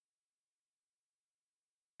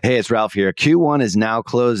Hey, it's Ralph here. Q1 is now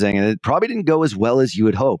closing, and it probably didn't go as well as you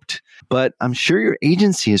had hoped. But I'm sure your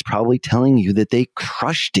agency is probably telling you that they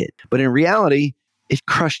crushed it. But in reality, it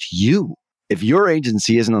crushed you. If your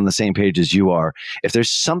agency isn't on the same page as you are, if there's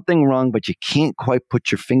something wrong, but you can't quite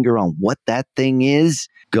put your finger on what that thing is,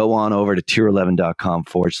 go on over to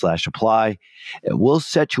tier11.com/apply, and we'll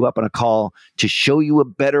set you up on a call to show you a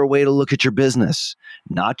better way to look at your business.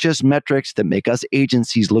 Not just metrics that make us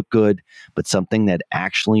agencies look good, but something that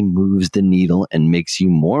actually moves the needle and makes you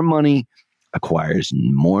more money, acquires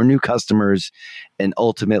more new customers, and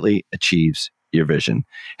ultimately achieves your vision.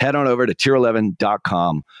 Head on over to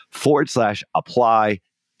tier11.com/apply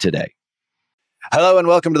today. Hello and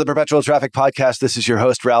welcome to the Perpetual Traffic Podcast. This is your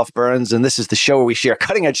host, Ralph Burns, and this is the show where we share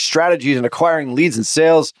cutting edge strategies in acquiring leads and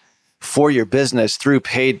sales for your business through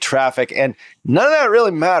paid traffic. And none of that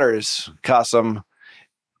really matters, Qasim,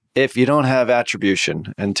 if you don't have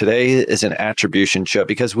attribution. And today is an attribution show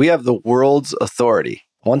because we have the world's authority.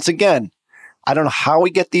 Once again, I don't know how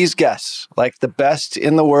we get these guests, like the best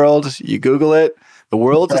in the world. You Google it, the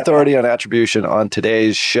world's authority on attribution on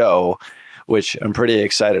today's show, which I'm pretty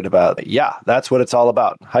excited about. Yeah, that's what it's all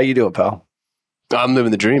about. How you doing, pal? I'm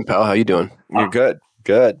living the dream, pal. How you doing? You're good.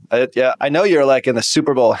 Good. Yeah, I know you're like in the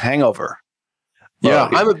Super Bowl hangover. Yeah,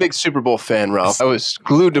 I'm a big Super Bowl fan, Ralph. I was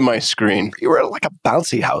glued to my screen. You were at like a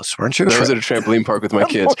bouncy house, weren't you? I was at a trampoline park with my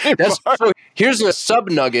kids. Here's a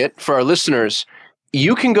sub nugget for our listeners.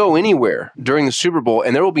 You can go anywhere during the Super Bowl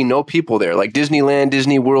and there will be no people there, like Disneyland,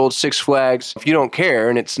 Disney World, Six Flags. If you don't care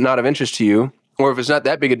and it's not of interest to you, or if it's not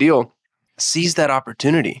that big a deal, seize that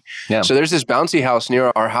opportunity. Yeah. So there's this bouncy house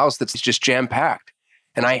near our house that's just jam-packed.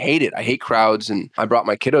 And I hate it. I hate crowds. And I brought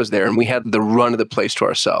my kiddos there and we had the run of the place to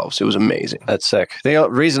ourselves. It was amazing. That's sick. The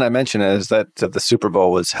reason I mention it is that the Super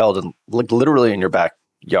Bowl was held in, literally in your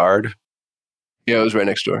backyard. Yeah, it was right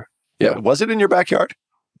next door. Yeah. Was it in your backyard?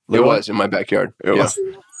 It was in my backyard. It was.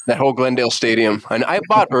 That whole Glendale Stadium. And I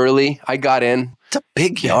bought early. I got in. It's a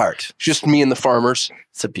big yard. Just me and the farmers.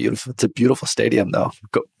 It's a beautiful stadium, though.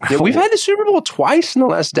 Yeah, we've had the Super Bowl twice in the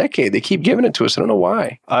last decade. They keep giving it to us. I don't know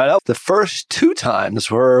why. I know. The first two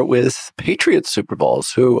times were with Patriots Super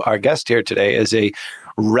Bowls, who our guest here today is a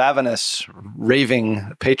ravenous,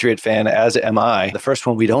 raving Patriot fan, as am I. The first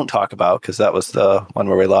one we don't talk about because that was the one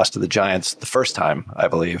where we lost to the Giants the first time, I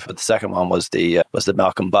believe. But the second one was the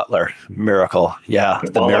Malcolm Butler miracle. Yeah,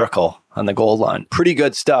 the miracle on the goal line. Pretty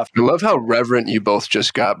good stuff. I love how reverent you both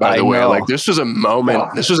just got, by the way. Like, this was a moment.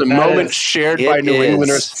 This was a moment shared by New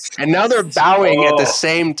Englanders. And now they're bowing at the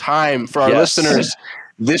same time for our listeners.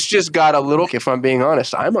 This just got a little, if I'm being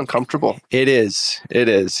honest, I'm uncomfortable. It is.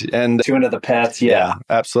 And two into the Pats, yeah,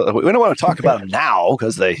 absolutely. We don't want to talk about them now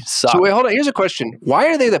because they suck. So wait, hold on. Here's a question. Why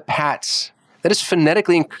are they the Pats? That is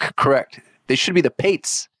phonetically incorrect. They should be the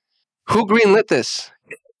Pates. Who greenlit this?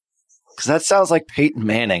 Because that sounds like Peyton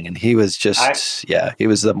Manning, and he was just, he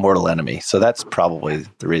was the mortal enemy. So that's probably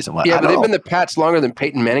the reason why. Yeah, but they've been the Pats longer than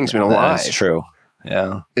Peyton Manning's been alive. That's true.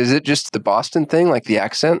 Yeah. Is it just the Boston thing, like the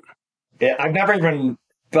accent? Yeah, I've never even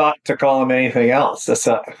thought to call him anything else.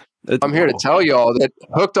 I'm here to tell y'all that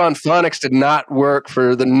Hooked on Phonics did not work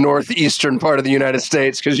for the northeastern part of the United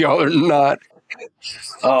States because y'all are not.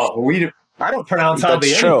 I don't pronounce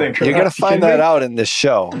hardly anything. You're going to find that out in this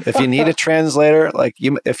show. If you need a translator,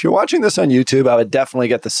 if you're watching this on YouTube, I would definitely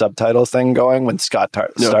get the subtitle thing going when Scott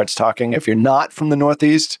starts talking. If you're not from the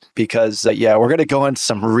Northeast, because we're going to go into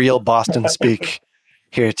some real Boston speak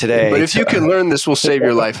here today. But if you can learn this, will save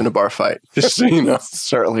your life in a bar fight. Just so you know.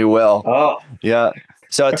 Certainly will. Oh. Yeah.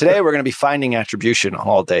 So today we're going to be finding attribution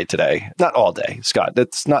all day today. Not all day, Scott.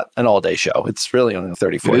 It's not an all-day show. It's really only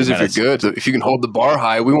 40 minutes. It is if you're good. If you can hold the bar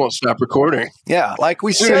high, we won't stop recording. Yeah, like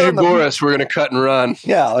we said. As soon as you bore us, we're going to cut and run.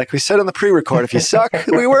 Yeah, like we said on the pre-record. If you suck,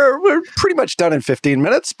 we're pretty much done in 15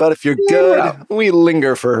 minutes. But if you're good, we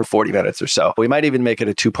linger for 40 minutes or so. We might even make it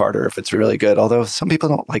a two-parter if it's really good. Although some people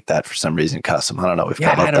don't like that for some reason. Custom. I don't know.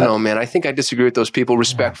 I don't know, man. I think I disagree with those people.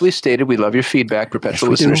 Respectfully stated, we love your feedback, Perpetual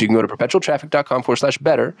listeners. You can go to perpetualtraffic.com/better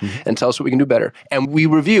and tell us what we can do better. And we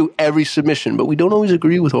review every submission, but we don't always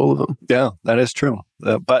agree with all of them. Yeah, that is true.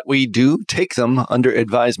 But we do take them under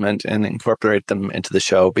advisement and incorporate them into the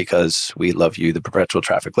show because we love you, the Perpetual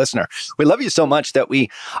Traffic listener. We love you so much that we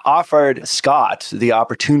offered Scott the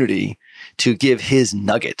opportunity to give his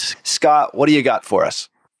nugget. Scott, what do you got for us?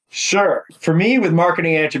 Sure. For me, with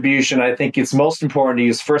marketing attribution, I think it's most important to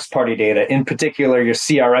use first-party data, in particular your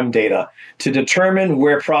CRM data, to determine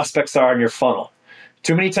where prospects are in your funnel.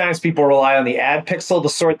 Too many times people rely on the ad pixel to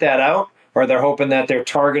sort that out, or they're hoping that their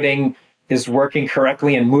targeting is working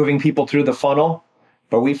correctly and moving people through the funnel.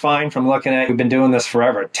 But we find from looking at, we've been doing this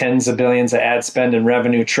forever, tens of billions of ad spend and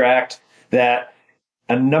revenue tracked, that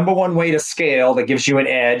a number one way to scale that gives you an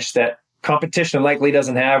edge that competition likely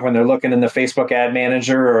doesn't have when they're looking in the Facebook ad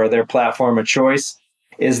manager or their platform of choice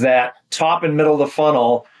is that top and middle of the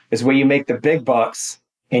funnel is where you make the big bucks,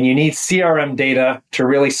 and you need CRM data to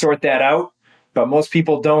really sort that out. But most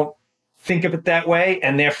people don't think of it that way,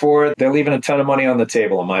 and therefore they're leaving a ton of money on the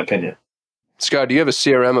table, in my opinion. Scott, do you have a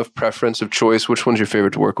CRM of preference, of choice? Which one's your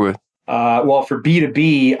favorite to work with? Well, for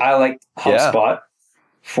B2B, I like HubSpot. Yeah.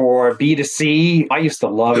 For B2C, I used to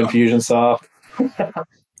love Infusionsoft.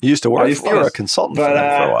 You used to work for a consultant for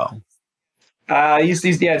them for a while. I used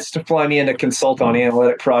these just to fly me in to consult on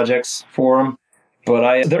analytic projects for them.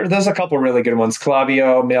 But there's a couple really good ones.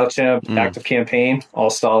 Klaviyo, MailChimp, ActiveCampaign,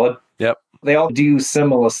 all solid. Yep. They all do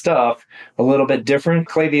similar stuff, a little bit different.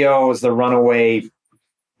 Klaviyo is the runaway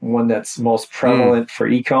one that's most prevalent for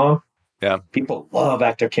e-com. Yeah. People love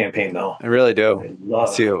ActiveCampaign, though. I really do.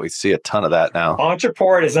 We see a ton of that now.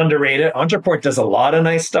 Entreport is underrated. Entreport does a lot of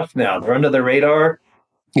nice stuff now. They're under the radar.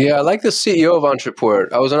 Yeah, I like the CEO of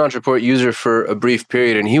Entreport. I was an Entreport user for a brief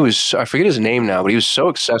period, and I forget his name now, but he was so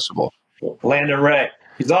accessible. Landon Ray.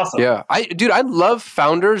 He's awesome. Yeah. I love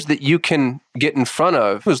founders that you can get in front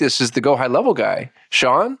of. This is the Go High Level guy.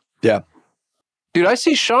 Sean? Yeah. Dude, I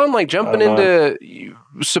see Sean jumping into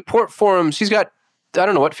support forums. He's got,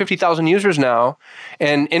 50,000 users now.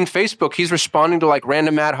 And in Facebook, he's responding to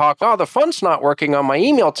random ad hoc, the fund's not working on my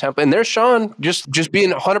email template. And there's Sean just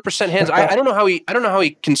being 100% hands. I don't know how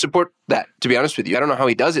he can support that, to be honest with you. I don't know how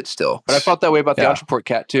he does it still. But I felt that way about the Entreport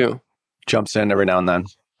cat too. Jumps in every now and then.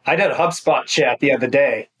 I did a HubSpot chat the other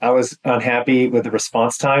day. I was unhappy with the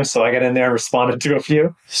response time, so I got in there and responded to a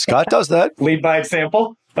few. Scott does that. Lead by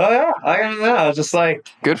example. Oh, yeah. I was just like...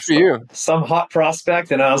 Good for you. Some hot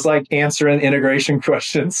prospect, and I was answering integration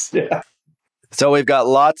questions. Yeah. So we've got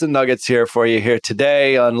lots of nuggets here for you here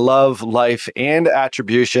today on love, life, and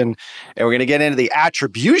attribution. And we're going to get into the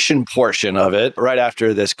attribution portion of it right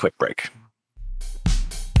after this quick break.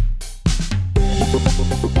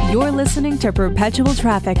 You're listening to Perpetual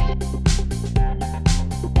Traffic.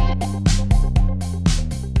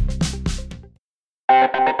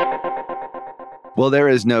 Well, there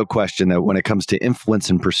is no question that when it comes to influence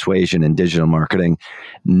and persuasion in digital marketing,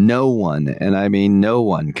 no one, and I mean no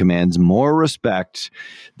one, commands more respect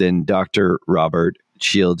than Dr. Robert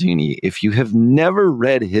Cialdini. If you have never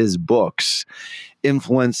read his books,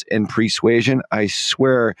 Influence and Persuasion, I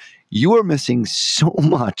swear you are missing so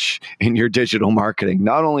much in your digital marketing,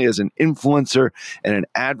 not only as an influencer and an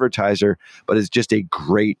advertiser, but as just a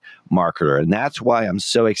great marketer. And that's why I'm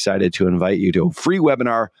so excited to invite you to a free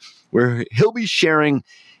webinar where he'll be sharing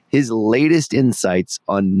his latest insights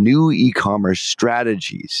on new e-commerce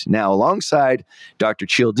strategies. Now, alongside Dr.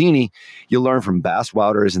 Cialdini, you'll learn from Bass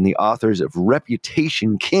Wouters and the authors of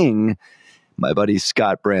Reputation King, my buddies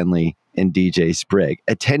Scott Branley and DJ Sprigg.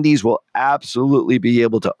 Attendees will absolutely be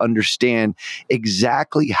able to understand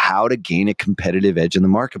exactly how to gain a competitive edge in the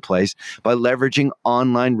marketplace by leveraging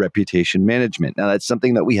online reputation management. Now, that's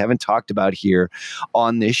something that we haven't talked about here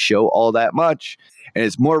on this show all that much. And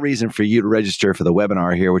it's more reason for you to register for the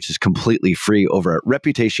webinar here, which is completely free over at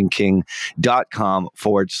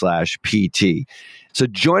reputationking.com/PT. So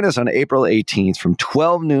join us on April 18th from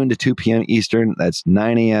 12 noon to 2 p.m. Eastern. That's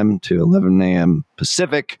 9 a.m. to 11 a.m.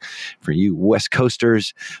 Pacific for you West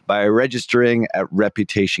Coasters by registering at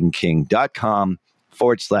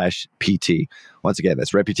reputationking.com/PT. Once again,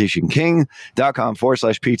 that's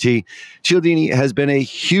reputationking.com/PT. Cialdini has been a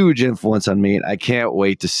huge influence on me, and I can't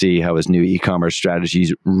wait to see how his new e-commerce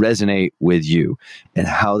strategies resonate with you and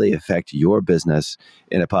how they affect your business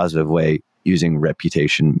in a positive way using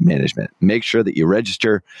reputation management. Make sure that you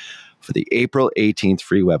register for the April 18th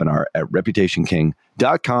free webinar at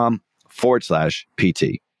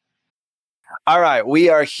reputationking.com/PT. All right, we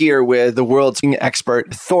are here with the world's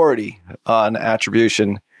expert authority on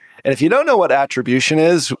attribution. And if you don't know what attribution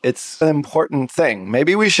is, it's an important thing.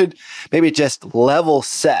 Maybe we should just level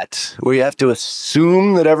set. We have to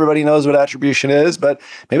assume that everybody knows what attribution is, but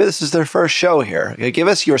maybe this is their first show here. Give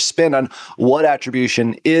us your spin on what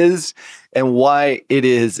attribution is and why it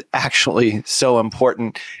is actually so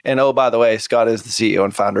important. And oh, by the way, Scott is the CEO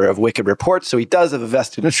and founder of Wicked Reports, so he does have a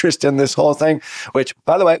vested interest in this whole thing, which,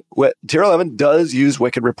 by the way, Tier 11 does use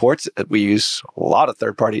Wicked Reports. We use a lot of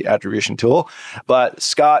third-party attribution tool. But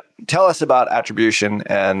Scott, tell us about attribution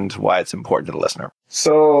and why it's important to the listener.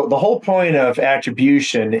 So the whole point of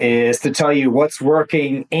attribution is to tell you what's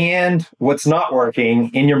working and what's not working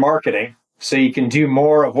in your marketing, so you can do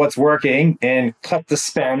more of what's working and cut the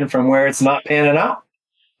spend from where it's not panning out.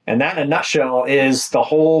 And that, in a nutshell, is the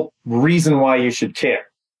whole reason why you should care.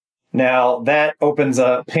 Now, that opens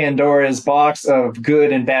a Pandora's box of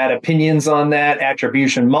good and bad opinions on that,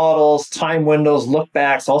 attribution models, time windows,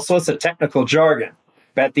 lookbacks, all sorts of technical jargon.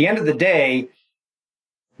 But at the end of the day,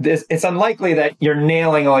 it's unlikely that you're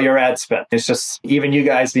nailing all your ad spend. It's just, even you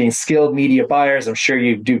guys being skilled media buyers, I'm sure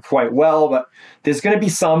you do quite well, but there's going to be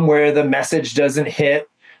some where the message doesn't hit,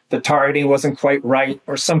 the targeting wasn't quite right,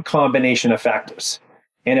 or some combination of factors.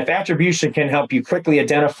 And if attribution can help you quickly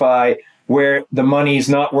identify where the money is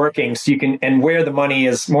not working, so you can, and where the money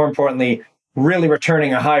is, more importantly, really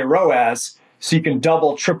returning a high ROAS, so you can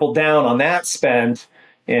double, triple down on that spend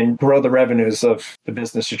and grow the revenues of the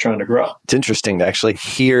business you're trying to grow. It's interesting to actually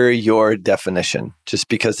hear your definition, just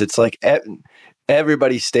because it's like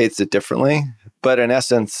everybody states it differently. But in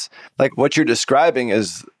essence, like what you're describing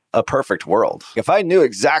is a perfect world. If I knew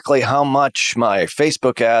exactly how much my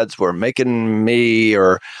Facebook ads were making me,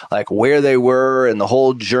 or like where they were in the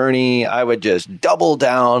whole journey, I would just double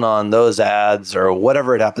down on those ads or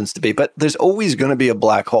whatever it happens to be. But there's always going to be a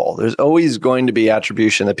black hole. There's always going to be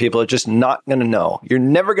attribution that people are just not going to know. You're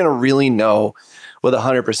never going to really know with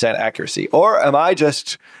 100% accuracy. Or am I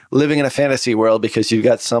just living in a fantasy world because you've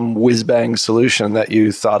got some whiz-bang solution that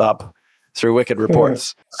you thought up through Wicked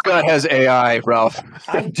Reports? Scott has AI, Ralph.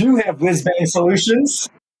 I do have whiz-bang solutions.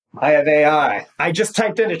 I have AI. I just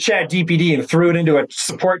typed into ChatGPT and threw it into a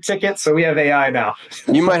support ticket, so we have AI now.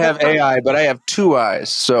 You might have AI, but I have two eyes.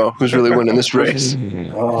 So who's really winning this race?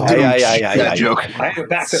 Yeah. Joke. I have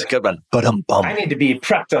back That's a good one. Ba-dum-bum. I need to be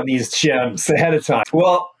prepped on these gems ahead of time.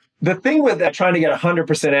 Well, the thing with that, trying to get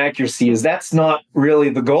 100% accuracy, is that's not really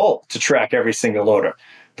the goal, to track every single order.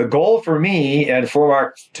 The goal for me and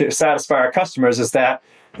to satisfy our customers is that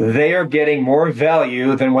they are getting more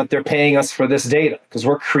value than what they're paying us for this data, because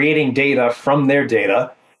we're creating data from their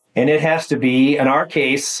data. And it has to be, in our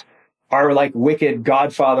case, our like wicked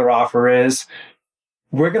Godfather offer is,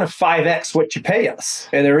 we're going to 5X what you pay us.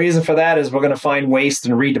 And the reason for that is we're going to find waste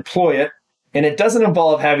and redeploy it. And it doesn't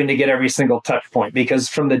involve having to get every single touch point, because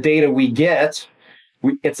from the data we get,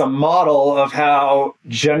 it's a model of how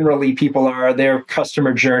generally people are, their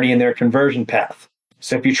customer journey and their conversion path.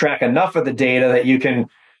 So if you track enough of the data that you can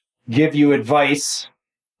give you advice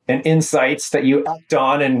and insights that you act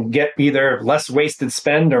on and get either less wasted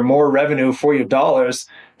spend or more revenue for your dollars,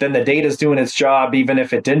 then the data is doing its job, even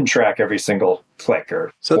if it didn't track every single click.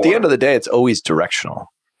 So at the end of the day, it's always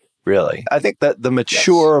directional, really. I think that the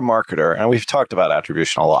mature marketer, and we've talked about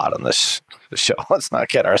attribution a lot on this show. Let's not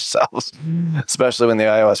kid ourselves, especially when the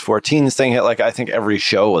iOS 14 thing hit. Like, I think every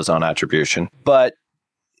show was on attribution, but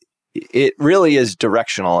it really is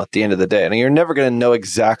directional at the end of the day. And you're never going to know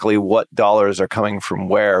exactly what dollars are coming from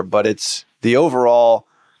where, but it's the overall,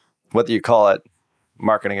 whether you call it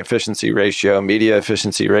marketing efficiency ratio, media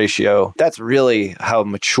efficiency ratio. That's really how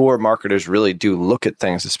mature marketers really do look at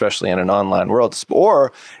things, especially in an online world.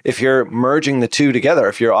 Or if you're merging the two together,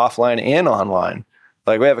 if you're offline and online.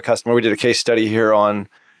 Like, we have a customer, we did a case study here on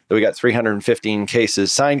that. We got 315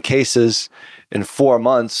 cases, signed cases in 4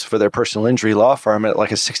 months for their personal injury law firm at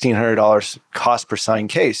like a $1,600 cost per signed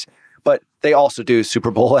case. But they also do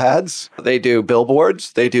Super Bowl ads. They do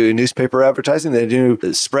billboards. They do newspaper advertising. They do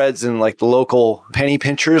spreads in like the local penny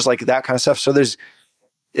pinchers, like that kind of stuff. So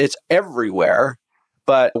it's everywhere,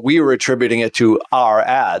 but we were attributing it to our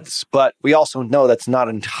ads. But we also know that's not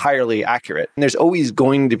entirely accurate. And there's always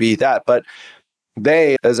going to be that. But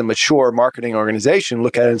they, as a mature marketing organization,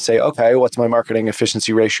 look at it and say, okay, what's my marketing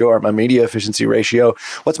efficiency ratio or my media efficiency ratio?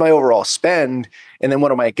 What's my overall spend? And then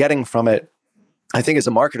what am I getting from it? I think as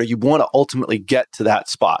a marketer, you want to ultimately get to that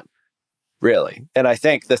spot, really. And I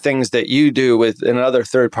think the things that you do with and other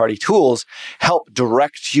third-party tools help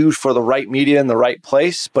direct you for the right media in the right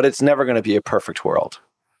place, but it's never going to be a perfect world.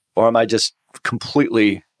 Or am I just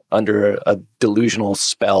completely under a delusional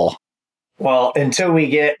spell? Well, until we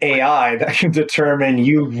get AI that can determine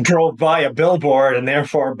you drove by a billboard and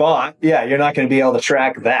therefore bought, you're not going to be able to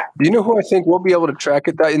track that. Do you know who I think will be able to track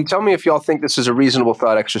it? And tell me if y'all think this is a reasonable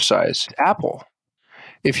thought exercise. Apple.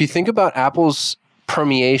 If you think about Apple's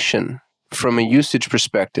permeation from a usage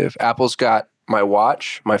perspective, Apple's got my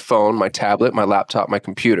watch, my phone, my tablet, my laptop, my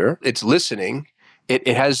computer. It's listening. It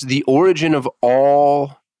has the origin of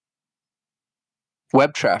all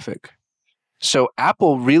web traffic. So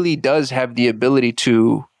Apple really does have the ability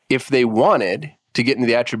to, if they wanted to get into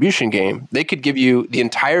the attribution game, they could give you the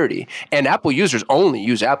entirety. And Apple users only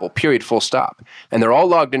use Apple, period, full stop. And they're all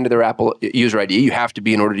logged into their Apple user ID. You have to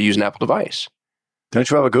be in order to use an Apple device. Don't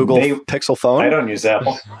you have a Google Pixel phone? I don't use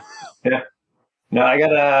Apple. Yeah. No, I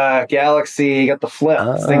got a Galaxy, I got the Flip.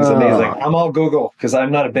 This thing's amazing. I'm all Google because I'm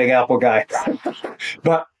not a big Apple guy.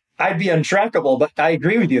 But I'd be untrackable, but I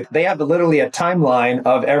agree with you. They have literally a timeline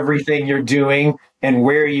of everything you're doing and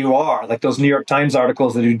where you are. Like those New York Times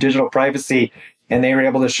articles that do digital privacy, and they were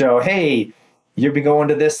able to show, hey, you've been going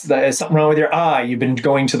to this, there's something wrong with your eye. You've been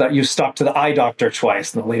going to you stopped to the eye doctor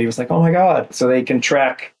twice. And the lady was like, oh my God. So they can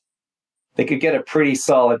track. They could get a pretty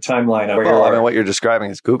solid timeline of Well, I mean, what you're describing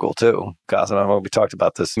is Google too, Cosmo. We talked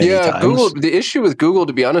about this many times. Google. The issue with Google,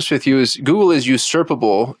 to be honest with you, is Google is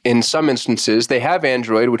usurpable in some instances. They have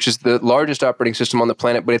Android, which is the largest operating system on the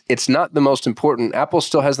planet, but it's not the most important. Apple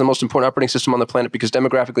still has the most important operating system on the planet because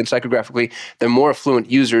demographically and psychographically, they're more affluent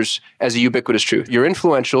users as a ubiquitous truth. Your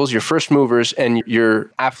influentials, your first movers, and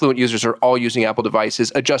your affluent users are all using Apple devices,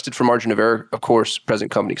 adjusted for margin of error, of course,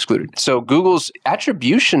 present company excluded. So Google's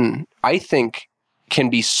attribution, I think,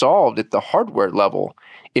 can be solved at the hardware level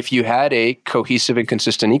if you had a cohesive and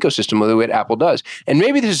consistent ecosystem the way Apple does. And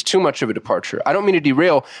maybe this is too much of a departure. I don't mean to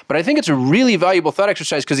derail, but I think it's a really valuable thought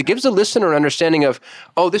exercise because it gives the listener an understanding of,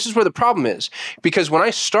 oh, this is where the problem is. Because when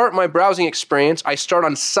I start my browsing experience, I start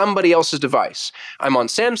on somebody else's device. I'm on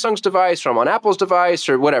Samsung's device, or I'm on Apple's device,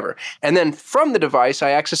 or whatever. And then from the device,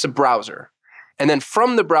 I access a browser. And then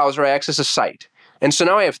from the browser, I access a site. And so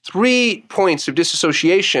now I have 3 points of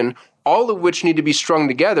disassociation, all of which need to be strung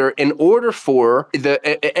together in order for the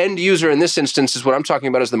end user, in this instance is what I'm talking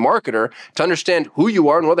about as the marketer, to understand who you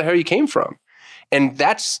are and where the hell you came from. And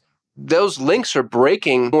those links are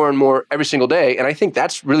breaking more and more every single day. And I think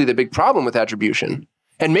that's really the big problem with attribution.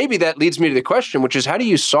 And maybe that leads me to the question, which is, how do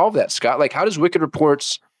you solve that, Scott? Like, how does Wicked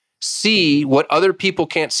Reports see what other people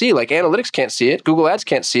can't see? Like analytics can't see it, Google Ads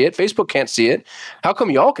can't see it, Facebook can't see it. How come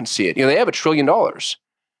y'all can see it? They have $1 trillion.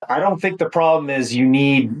 I don't think the problem is you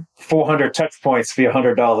need 400 touch points for your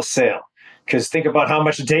 $100 sale. Because think about how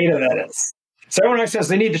much data that is. So everyone always says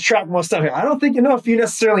they need to track more stuff. I don't think if you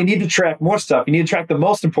necessarily need to track more stuff. You need to track the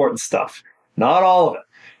most important stuff, not all of it.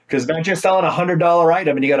 Because if you're selling a $100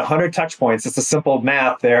 item and you got 100 touch points, it's a simple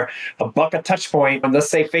math there. $1 a touch point. And let's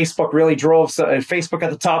say Facebook really drove Facebook at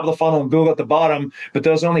the top of the funnel and Google at the bottom, but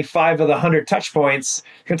those are only 5 of the 100 touch points.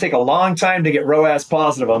 It's going to take a long time to get ROAS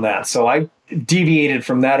positive on that. So I deviated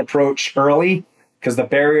from that approach early because the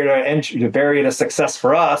barrier to success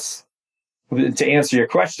for us, to answer your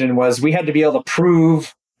question, was we had to be able to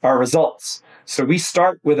prove our results. So we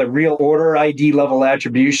start with a real order ID level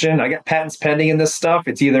attribution. I got patents pending in this stuff.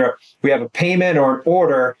 It's either we have a payment or an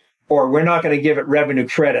order, or we're not going to give it revenue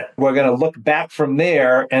credit. We're going to look back from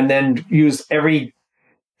there and then use every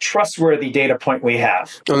trustworthy data point we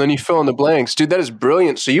have. And then you fill in the blanks. Dude, that is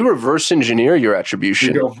brilliant. So you reverse engineer your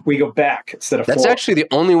attribution. We go back instead of That's forward. actually the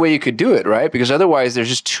only way you could do it, right? Because otherwise there's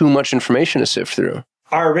just too much information to sift through.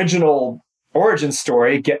 Our original origin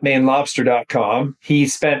story, getmainlobster.com, he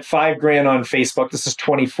spent $5,000 on Facebook. This is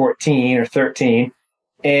 2014 or 13.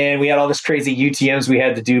 And we had all this crazy UTMs we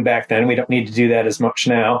had to do back then. We don't need to do that as much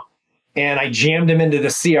now. And I jammed him into the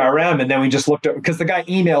CRM, and then we just looked at, because the guy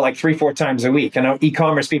emailed like 3-4 times a week. And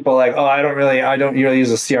e-commerce people are like, oh, I don't really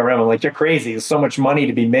use a CRM. I'm like, you're crazy. There's so much money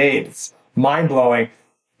to be made. It's mind blowing.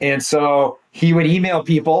 And so he would email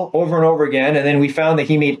people over and over again. And then we found that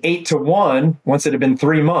he made 8 to 1 once it had been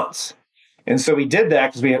 3 months. And so we did that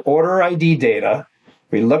because we had order ID data.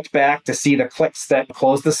 We looked back to see the clicks that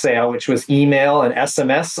closed the sale, which was email and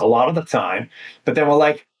SMS a lot of the time. But then we're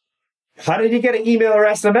like, how did you get an email or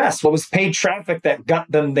SMS? What was paid traffic that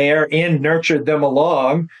got them there and nurtured them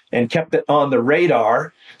along and kept it on the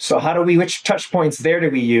radar? So which touch points there do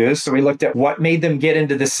we use? So we looked at what made them get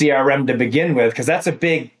into the CRM to begin with, because that's a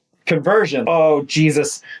big conversion. Oh,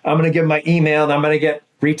 Jesus, I'm going to give my email and I'm going to get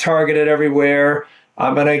retargeted everywhere.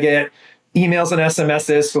 I'm going to get emails and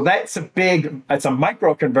SMSs. So it's a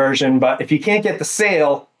micro conversion. But if you can't get the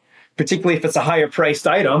sale, particularly if it's a higher priced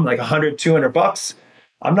item, like $100, $200,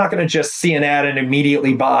 I'm not going to just see an ad and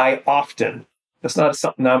immediately buy often. That's not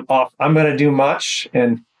something I'm going to do much.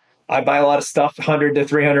 And I buy a lot of stuff, $100 to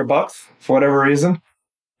 $300 for whatever reason.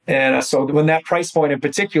 And so when that price point in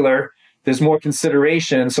particular, there's more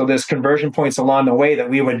consideration. So there's conversion points along the way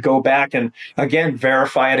that we would go back and again,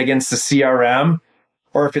 verify it against the CRM.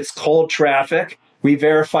 Or if it's cold traffic, we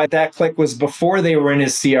verify that click was before they were in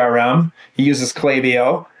his CRM. He uses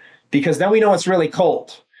Klaviyo, because then we know it's really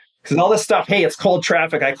cold. Because all this stuff, hey, it's cold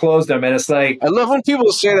traffic, I closed them. And it's like, I love when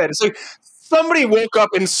people say that. It's like somebody woke up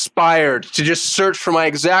inspired to just search for my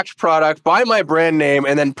exact product, buy my brand name,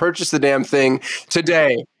 and then purchase the damn thing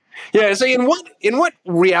today. Yeah, it's like, in what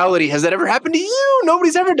reality has that ever happened to you?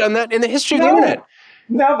 Nobody's ever done that in the history of the internet.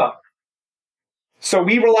 Never. So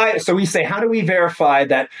we say, how do we verify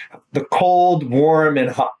that the cold, warm,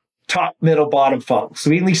 and hot, top, middle, bottom funnel?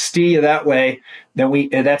 So we at least steer you that way. Then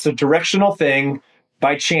that's a directional thing.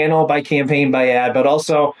 by channel, by campaign, by ad. But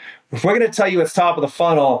also, if we're going to tell you it's top of the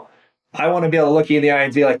funnel, I want to be able to look you in the eye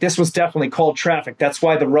and be like, this was definitely cold traffic. That's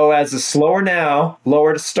why the ROAS is slower now,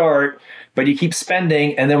 lower to start, but you keep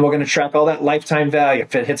spending, and then we're going to track all that lifetime value.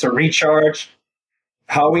 If it hits a recharge,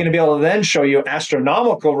 how are we going to be able to then show you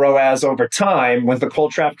astronomical ROAS over time when the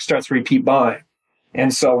cold traffic starts repeat buying?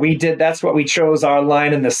 And so that's what we chose, our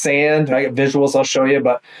line in the sand. I got visuals I'll show you,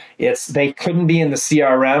 but they couldn't be in the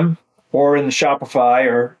CRM or in the Shopify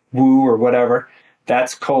or Woo or whatever.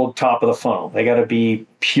 That's cold top of the funnel. They got to be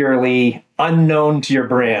purely unknown to your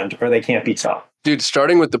brand or they can't be top. Dude,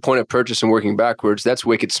 starting with the point of purchase and working backwards, that's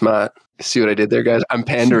wicked smart. See what I did there, guys? I'm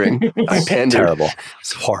pandering. I pandered. Terrible.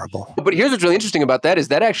 It's horrible. But here's what's really interesting about that is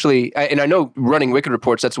that actually, and I know running Wicked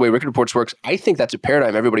Reports, that's the way Wicked Reports works. I think that's a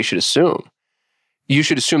paradigm everybody should assume. You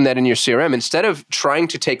should assume that in your CRM, instead of trying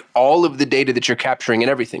to take all of the data that you're capturing and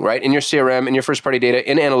everything, right? In your CRM, in your first party data,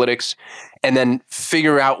 in analytics, and then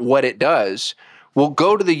figure out what it does. Well,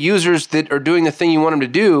 go to the users that are doing the thing you want them to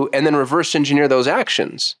do and then reverse engineer those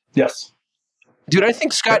actions. Yes. Dude, I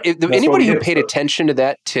think, Scott, anybody who paid attention to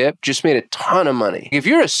that tip just made a ton of money. If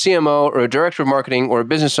you're a CMO or a director of marketing or a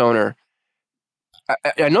business owner,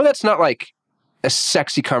 I know that's not like a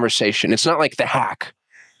sexy conversation. It's not like the hack.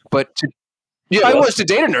 But I was to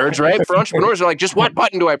data nerds, right? For entrepreneurs, are like, just what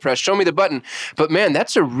button do I press? Show me the button. But man,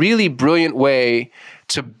 that's a really brilliant way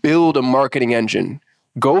to build a marketing engine.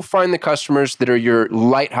 Go find the customers that are your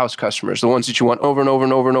lighthouse customers, the ones that you want over and over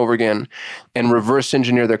and over and over again, and reverse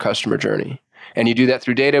engineer their customer journey. And you do that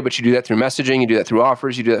through data, but you do that through messaging, you do that through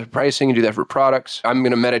offers, you do that through pricing, you do that for products. I'm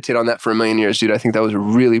going to meditate on that for 1,000,000 years, dude. I think that was a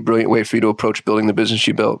really brilliant way for you to approach building the business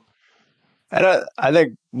you built. And I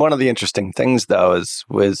think one of the interesting things, though, is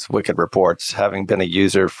with Wicked Reports, having been a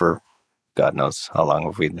user for God knows how long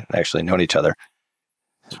have we actually known each other.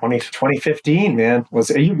 2015, man.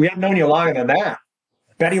 We have known you longer than that.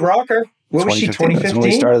 Betty Rocker. What was she, 2015? That's when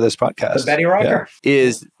we started this podcast. The Betty Rocker. Yeah.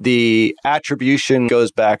 Is the attribution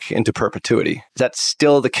goes back into perpetuity. Is that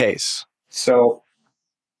still the case? So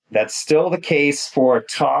that's still the case for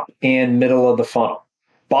top and middle of the funnel.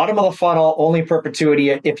 Bottom of the funnel, only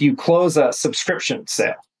perpetuity if you close a subscription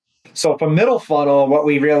sale. So for middle funnel, what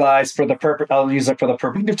we realized I'll use it for the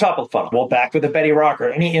top of the funnel. Well, back with the Betty Rocker,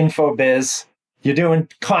 any info biz, you're doing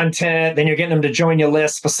content, then you're getting them to join your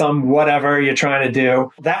list for some whatever you're trying to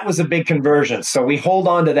do. That was a big conversion. So we hold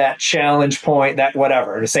on to that challenge point, that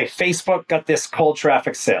whatever, to say Facebook got this cold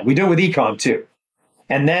traffic sale. We do it with e-com too.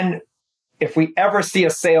 And then if we ever see a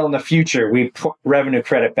sale in the future, we put revenue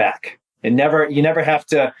credit back. You never have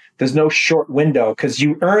to, there's no short window because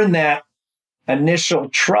you earn that initial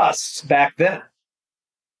trust back then.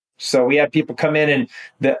 So we have people come in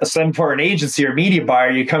and some for an agency or media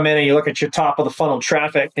buyer, you come in and you look at your top of the funnel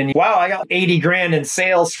traffic and wow, I got 80 grand in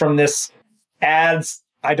sales from this ads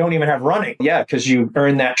I don't even have running. Yeah, because you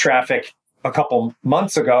earned that traffic a couple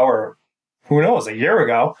months ago or who knows, a year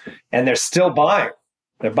ago, and they're still buying.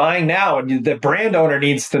 They're buying now. And the brand owner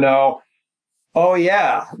needs to know, oh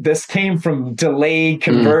yeah, this came from delayed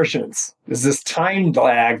conversions. There's this time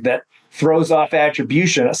lag that throws off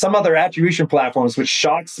attribution. Some other attribution platforms, which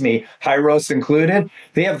shocks me, Hyros included,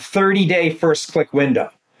 they have a 30-day first click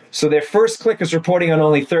window. So their first click is reporting on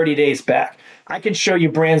only 30 days back. I can show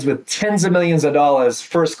you brands with tens of millions of dollars,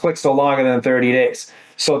 first clicks no longer than 30 days.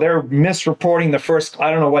 So they're misreporting the first,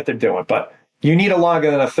 I don't know what they're doing, but you need a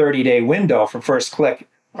longer than a 30-day window for first click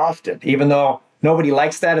often, even though nobody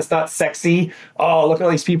likes that. It's not sexy. Oh, look at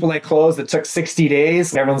all these people that closed that took 60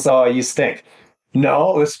 days. Everyone's, oh, you stink.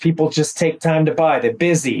 No, those people just take time to buy. They're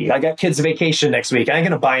busy. I got kids vacation next week. I ain't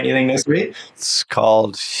going to buy anything this week. It's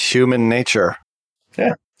called human nature.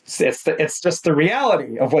 Yeah. It's just the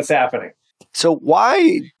reality of what's happening. So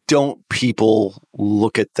why don't people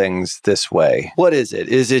look at things this way? What is it?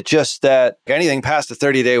 Is it just that anything past the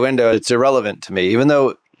 30-day window, it's irrelevant to me, even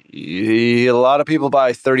though a lot of people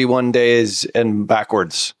buy 31 days and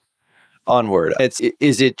backwards onward?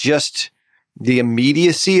 Is it just the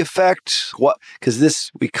immediacy effect? What?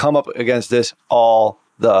 Because we come up against this all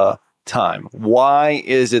the time. Why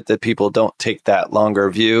is it that people don't take that longer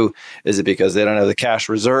view? Is it because they don't have the cash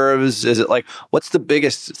reserves? Is it like, what's the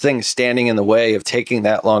biggest thing standing in the way of taking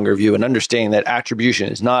that longer view and understanding that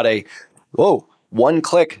attribution is not a,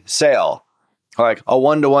 one-click sale, like a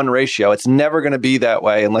 1-to-1 ratio? It's never going to be that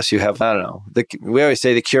way unless you have, I don't know, we always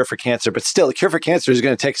say the cure for cancer, but still the cure for cancer is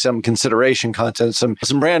going to take some consideration content, some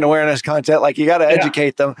brand awareness content. Like you got to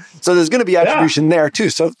educate them. So there's going to be attribution there too.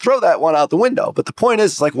 So throw that one out the window. But the point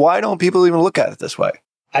is, like, why don't people even look at it this way?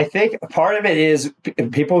 I think part of it is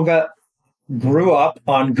people grew up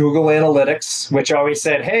on Google Analytics, which always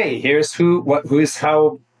said, hey, here's who's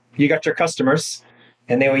how you got your customers.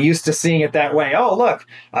 And they were used to seeing it that way. Oh, look,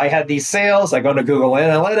 I had these sales. I go to Google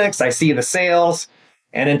Analytics. I see the sales.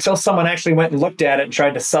 And until someone actually went and looked at it and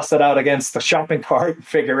tried to suss it out against the shopping cart and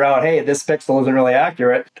figure out, hey, this pixel isn't really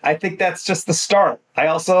accurate, I think that's just the start. I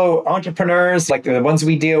also, entrepreneurs, like the ones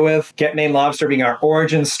we deal with, Get Maine Lobster being our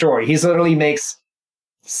origin story. He literally makes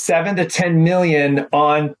 7 to 10 million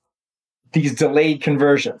on these delayed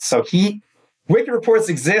conversions. So Wicked Reports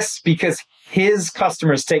exists because his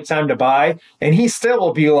customers take time to buy, and he still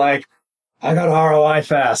will be like, I got ROI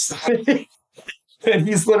fast. And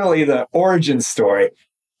he's literally the origin story.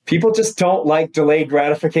 People just don't like delayed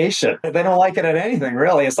gratification. They don't like it at anything,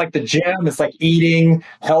 really. It's like the gym. It's like eating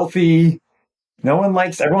healthy. Everyone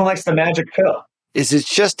likes the magic pill. Is it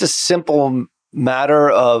just a simple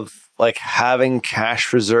matter of like having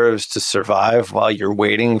cash reserves to survive while you're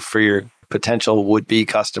waiting for your potential would-be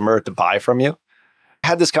customer to buy from you? I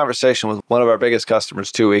had this conversation with one of our biggest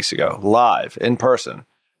customers 2 weeks ago, live, in person.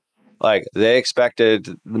 Like they expected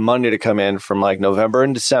the money to come in from like November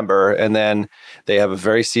and December, and then they have a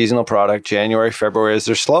very seasonal product. January, February is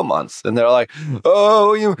their slow months, and they're like,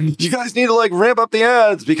 "Oh, you guys need to like ramp up the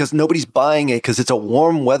ads because nobody's buying it because it's a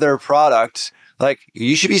warm weather product. Like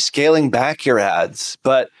you should be scaling back your ads,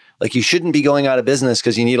 but like you shouldn't be going out of business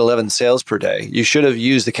because you need 11 sales per day. You should have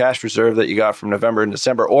used the cash reserve that you got from November and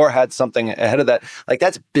December, or had something ahead of that. Like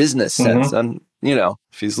that's business sense." And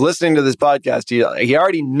if he's listening to this podcast, he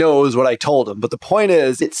already knows what I told him. But the point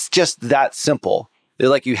is, it's just that simple. They're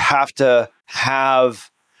like, you have to have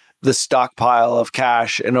the stockpile of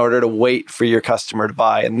cash in order to wait for your customer to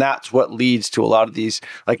buy. And that's what leads to a lot of these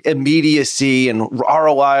like immediacy and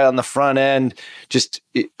ROI on the front end. Just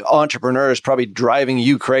entrepreneurs probably driving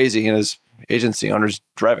you crazy, and as agency owners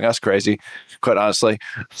driving us crazy, quite honestly.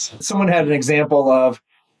 Someone had an example of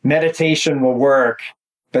meditation will work,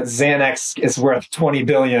 but Xanax is worth 20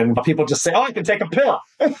 billion. People just say, oh, I can take a pill.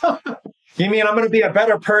 You mean I'm going to be a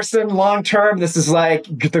better person long term? This is like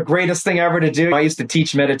the greatest thing ever to do. I used to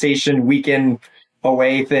teach meditation weekend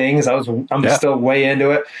away things. I'm still way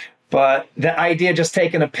into it. But the idea of just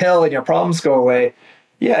taking a pill and your problems go away,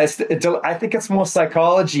 I think it's more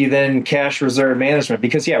psychology than cash reserve management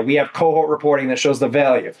because, we have cohort reporting that shows the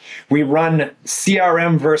value. We run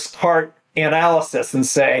CRM versus cart analysis and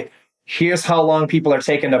say, here's how long people are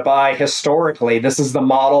taking to buy historically. This is the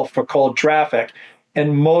model for cold traffic.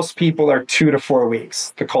 And most people are 2 to 4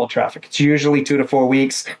 weeks, the cold traffic. It's usually 2 to 4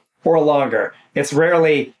 weeks or longer. It's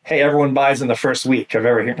rarely, hey, everyone buys in the first week of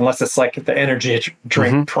every, unless it's like the energy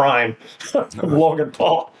drink prime. Logan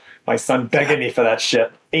Paul, my son begging me for that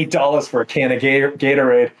shit. $8 for a can of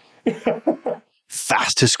Gatorade.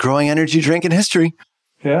 Fastest growing energy drink in history.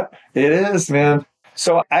 Yeah, it is, man.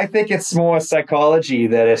 So I think it's more psychology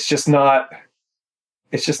that it's just not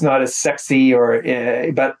as sexy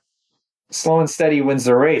but slow and steady wins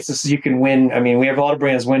the race. You can win. I mean, we have a lot of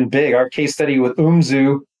brands win big. Our case study with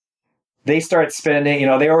Umzu, they start spending,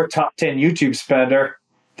 they were a top 10 YouTube spender.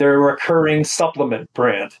 They're a recurring supplement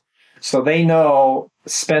brand. So they know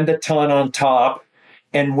spend a ton on top.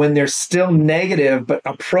 And when they're still negative, but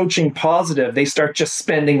approaching positive, they start just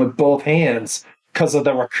spending with both hands because of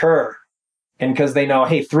the recur. And because they know,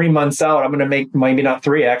 hey, 3 months out, I'm going to make maybe not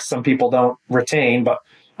 3x. Some people don't retain, but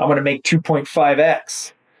I'm going to make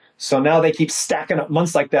 2.5x. So now they keep stacking up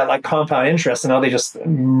months like that, like compound interest, and now they just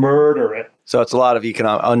murder it. So it's a lot of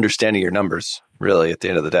economic understanding your numbers, really, at the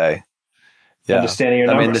end of the day. Yeah. Understanding your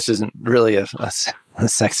numbers. I mean, this isn't really a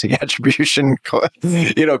sexy attribution,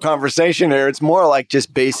 conversation here. It's more like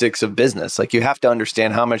just basics of business. Like you have to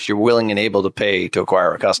understand how much you're willing and able to pay to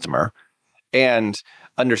acquire a customer, and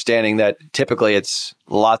understanding that typically it's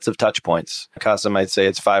lots of touch points. Casa might say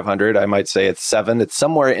it's 500. I might say it's 7. It's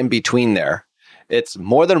somewhere in between there. It's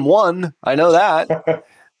more than one. I know that.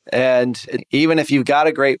 And even if you've got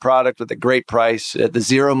a great product with a great price at the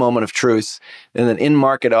zero moment of truth in an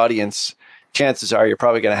in-market audience, chances are you're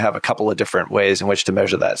probably going to have a couple of different ways in which to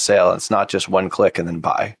measure that sale. It's not just one click and then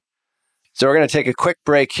buy. So we're going to take a quick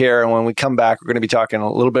break here. And when we come back, we're going to be talking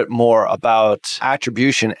a little bit more about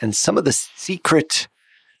attribution and some of the secret,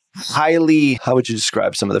 how would you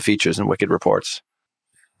describe some of the features in Wicked Reports?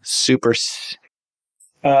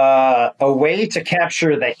 A way to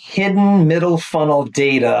capture the hidden middle funnel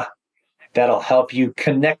data that'll help you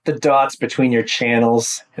connect the dots between your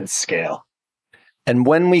channels and scale. And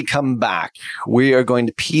when we come back, we are going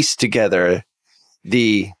to piece together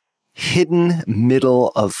the hidden middle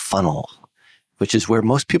of funnel, which is where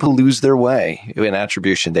most people lose their way in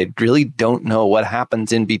attribution. They really don't know what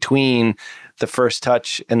happens in between the first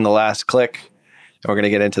touch and the last click. And we're going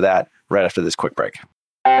to get into that right after this quick break.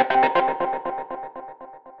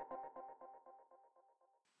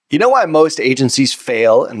 You know why most agencies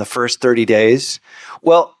fail in the first 30 days?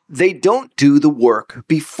 Well, they don't do the work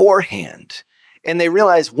beforehand. And they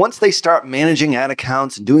realize once they start managing ad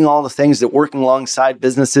accounts and doing all the things that working alongside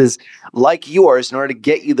businesses like yours in order to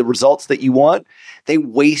get you the results that you want, they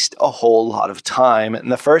waste a whole lot of time in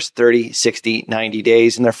the first 30, 60, 90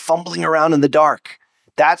 days, and they're fumbling around in the dark.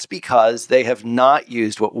 That's because they have not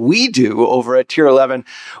used what we do over at Tier 11,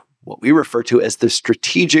 what we refer to as the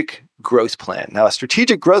strategic growth plan. Now, a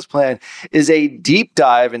strategic growth plan is a deep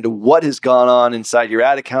dive into what has gone on inside your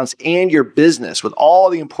ad accounts and your business with all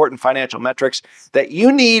the important financial metrics that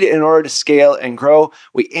you need in order to scale and grow.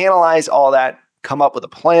 We analyze all that, come up with a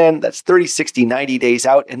plan that's 30, 60, 90 days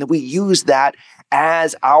out, and then we use that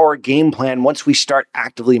as our game plan once we start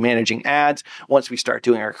actively managing ads, once we start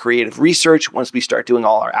doing our creative research, once we start doing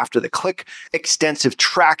all our after the click extensive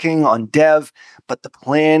tracking on dev. But the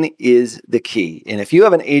plan is the key. And if you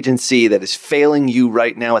have an agency that is failing you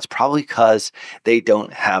right now, it's probably because they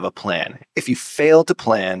don't have a plan. If you fail to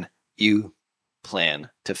plan, you plan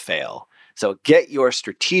to fail. So get your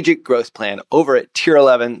strategic growth plan over at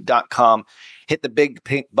tier11.com. Hit the big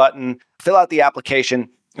pink button, fill out the application,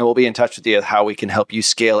 and we'll be in touch with you how we can help you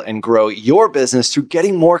scale and grow your business through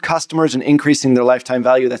getting more customers and increasing their lifetime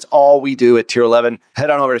value. That's all we do at Tier 11. Head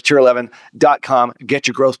on over to tier11.com. Get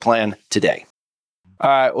your growth plan today. All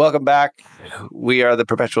right, welcome back. We are the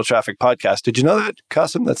Perpetual Traffic Podcast. Did you know that,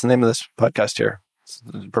 Kasim? That's the name of this podcast here. It's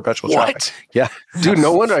Perpetual Traffic. Yeah. Dude,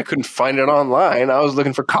 no wonder I couldn't find it online. I was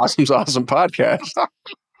looking for Kasim's Awesome Podcast.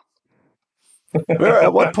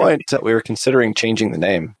 At one point, we were considering changing the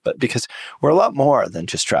name, but because we're a lot more than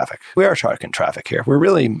just traffic. We are talking traffic here. We're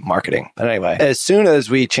really marketing. But anyway, as soon as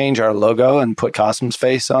we change our logo and put Kasim's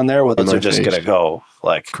face on there, well, those are just going to go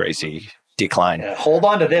like crazy decline. Yeah, hold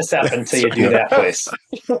on to this app until you do that, please.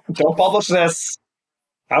 Don't publish this.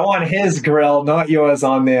 I want his grill, not yours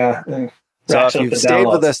on there. So if you've stayed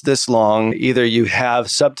with us this long, either you have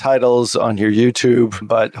subtitles on your YouTube,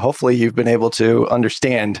 but hopefully you've been able to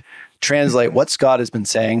translate what Scott has been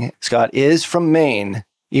saying. Scott is from Maine.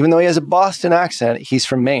 Even though he has a Boston accent, he's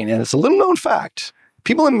from Maine. And it's a little known fact.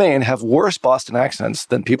 People in Maine have worse Boston accents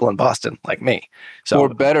than people in Boston, like me. So, or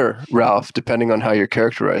better, Ralph, depending on how you're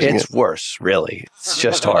characterizing it. It's worse, really. It's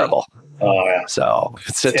just horrible. Oh, yeah. So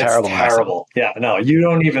it's terrible. Terrible. Yeah, no, you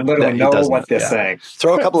don't even literally know what they're saying.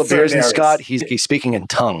 Throw a couple of beers in Scott. He's speaking in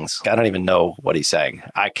tongues. I don't even know what he's saying.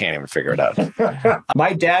 I can't even figure it out.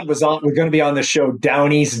 My dad was going to be on the show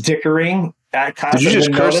Downey's Dickering. Did you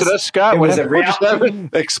just curse at us, Scott? It was a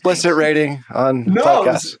explicit rating on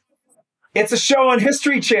podcasts. It's a show on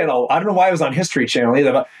History Channel. I don't know why it was on History Channel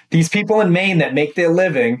either, but these people in Maine that make their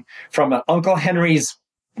living from Uncle Henry's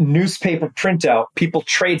newspaper printout, people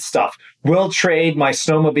trade stuff. We'll trade my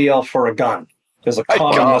snowmobile for a gun. There's a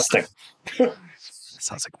common listing.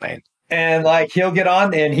 Sounds like Maine. And like he'll get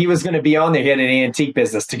on, and he was going to be on there. He had an antique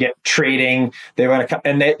business to get trading. They were going to,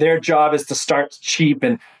 and their job is to start cheap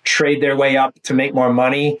and trade their way up to make more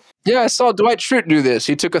money. Yeah, I saw Dwight Schrute do this.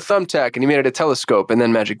 He took a thumbtack and he made it a telescope and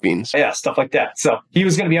then magic beans. Yeah, stuff like that. So he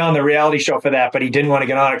was going to be on the reality show for that, but he didn't want to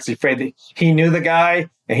get on it because he's afraid that he knew the guy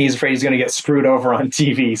and he's afraid he's going to get screwed over on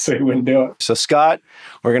TV, so he wouldn't do it. So Scott,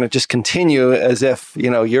 we're going to just continue as if,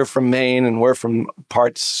 you're from Maine and we're from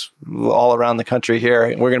parts all around the country here.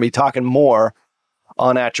 We're going to be talking more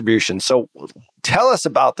on attribution. So tell us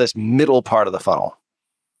about this middle part of the funnel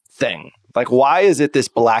thing. Like, why is it this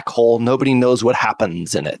black hole? Nobody knows what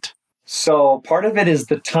happens in it. So part of it is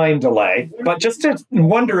the time delay. But just to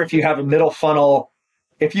wonder if you have a middle funnel,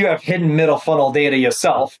 if you have hidden middle funnel data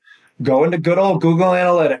yourself, go into good old Google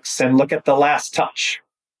Analytics and look at the last touch.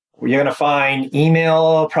 You're going to find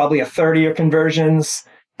email, probably a third of your conversions,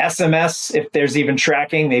 SMS, if there's even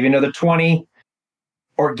tracking, maybe another 20,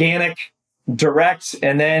 organic, direct,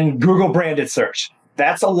 and then Google branded search.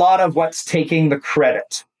 That's a lot of what's taking the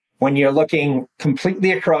credit when you're looking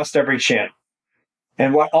completely across every channel.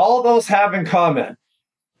 And what all those have in common,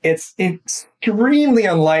 it's extremely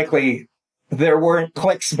unlikely there weren't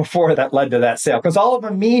clicks before that led to that sale, because all of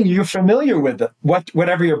them mean you're familiar with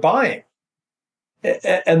whatever you're buying.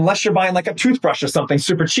 Unless you're buying like a toothbrush or something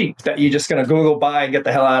super cheap that you're just going to Google buy and get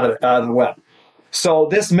the hell out of the web. So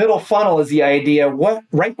this middle funnel is the idea,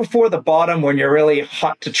 right before the bottom when you're really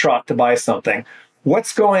hot to trot to buy something,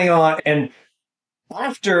 what's going on? And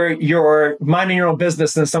after you're minding your own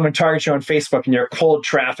business and someone targets you on Facebook and you're cold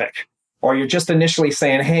traffic, or you're just initially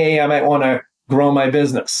saying, hey, I might want to grow my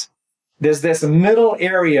business. There's this middle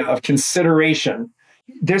area of consideration.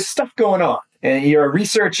 There's stuff going on. And you're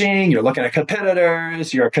researching, you're looking at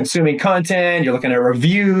competitors, you're consuming content, you're looking at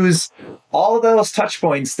reviews, all of those touch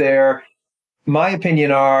points there. my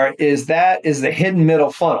opinion is that is the hidden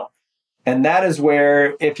middle funnel. And that is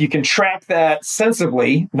where, if you can track that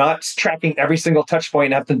sensibly, not tracking every single touch point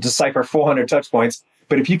and have to decipher 400 touch points,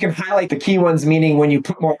 but if you can highlight the key ones, meaning when you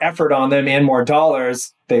put more effort on them and more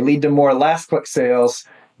dollars, they lead to more last click sales,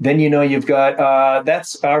 then you know you've got,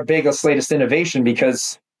 that's our biggest, latest innovation,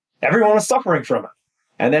 because everyone was suffering from it.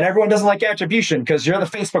 And then everyone doesn't like attribution because you're the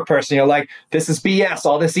Facebook person. You're like, this is BS,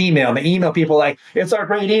 all this email. And the email people are like, it's our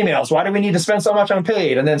great emails. Why do we need to spend so much on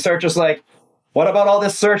paid? And then searchers like, what about all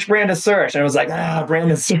this search, branded search? And it was like,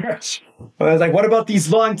 branded search. But I was like, what about these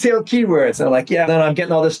long tail keywords? And they're like, yeah, then I'm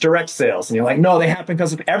getting all this direct sales. And you're like, no, they happen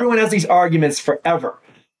because everyone has these arguments forever.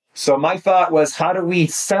 So my thought was, how do we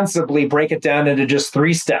sensibly break it down into just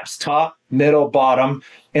 3 steps, top, middle, bottom,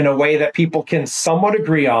 in a way that people can somewhat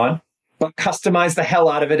agree on, but customize the hell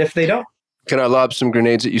out of it if they don't? Can I lob some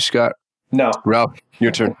grenades at you, Scott? No. Ralph,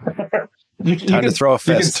 your turn. Time to throw a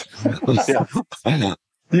fist.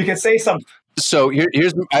 You can say something. So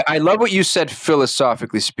I love what you said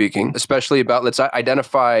philosophically speaking, especially about let's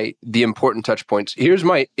identify the important touch points. Here's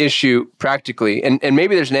my issue practically, and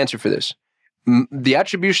maybe there's an answer for this. The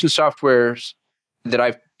attribution softwares that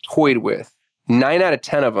I've toyed with, 9 out of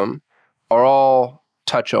 10 of them are all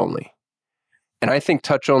touch only. And I think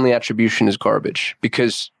touch only attribution is garbage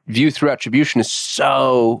because view through attribution is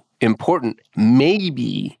so important.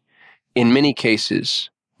 Maybe in many cases,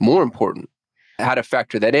 more important. How to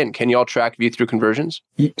factor that in. Can you all track view through conversions?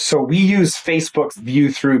 So we use Facebook's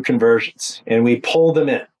view through conversions and we pull them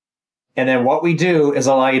in. And then what we do is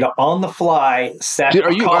allow you to on the fly set. Dude,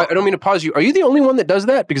 I don't mean to pause you. Are you the only one that does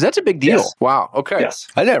that? Because that's a big deal. Yes. Wow. Okay. Yes.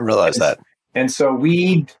 I didn't realize that. And so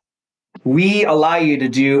we allow you to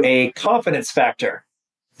do a confidence factor.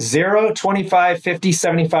 0, 25, 50,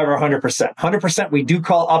 75, or 100%. 100% we do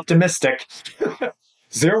call optimistic.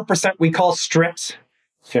 0% we call strict.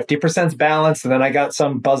 50% is balanced. And then I got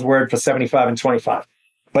some buzzword for 75 and 25.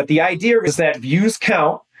 But the idea is that views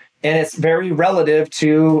count, and it's very relative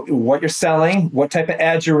to what you're selling, what type of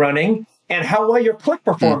ads you're running, and how well your click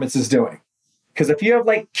performance is doing. Because if you have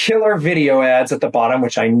like killer video ads at the bottom,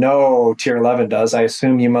 which I know Tier 11 does, I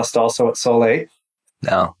assume you must also at Sol 8.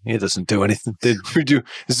 No, he doesn't do anything. We do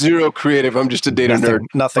zero creative. I'm just a data nerd.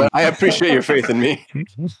 Nothing. But I appreciate your faith in me.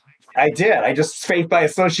 I did. I just faith by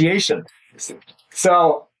association.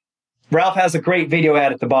 So Ralph has a great video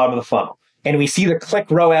ad at the bottom of the funnel. And we see the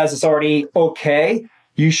click ROAS is already okay.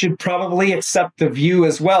 You should probably accept the view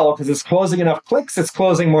as well because it's closing enough clicks. It's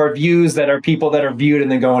closing more views that are people that are viewed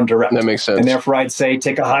and then going direct. That makes sense. And therefore, I'd say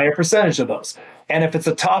take a higher percentage of those. And if it's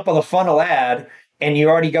a top of the funnel ad and you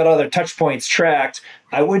already got other touch points tracked,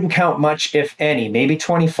 I wouldn't count much, if any. Maybe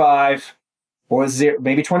 25 or 0.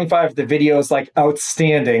 Maybe 25 if the video is like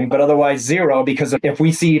outstanding, but otherwise 0 because if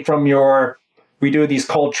we see from we do these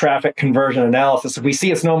cold traffic conversion analysis. If we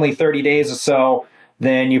see it's normally 30 days or so,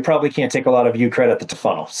 then you probably can't take a lot of view credit to the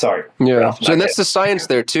funnel. Sorry. Yeah. So that's the science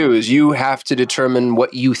there too, is you have to determine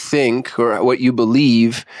what you think or what you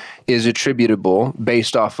believe is attributable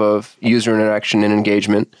based off of user interaction and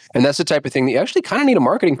engagement. And that's the type of thing that you actually kind of need a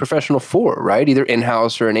marketing professional for, right? Either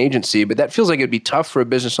in-house or an agency, but that feels like it'd be tough for a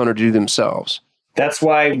business owner to do themselves. That's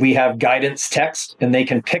why we have guidance text and they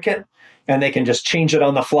can pick it. And they can just change it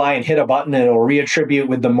on the fly and hit a button and it'll reattribute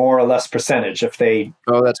with the more or less percentage if they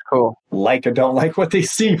that's cool. Like or don't like what they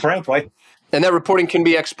see, frankly. And that reporting can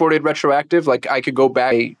be exported retroactive? Like I could go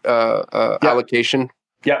back allocation?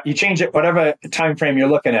 Yeah, you change it, whatever time frame you're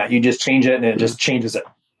looking at, you just change it and it just changes it.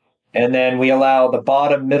 And then we allow the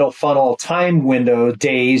bottom middle funnel time window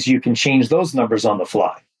days, you can change those numbers on the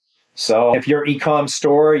fly. So if your e-com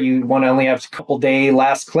store, you want to only have a couple day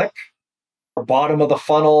last click, bottom of the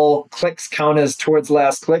funnel clicks count as towards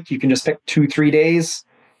last click. You can just pick 2-3 days,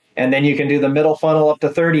 and then you can do the middle funnel up to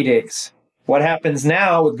 30 days. What happens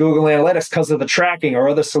now with Google Analytics, because of the tracking or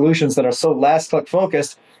other solutions that are so last click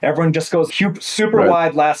focused, everyone just goes super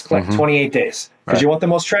wide last click, 28 days, because you want the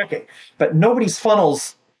most tracking. But nobody's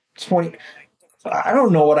funnels 20. I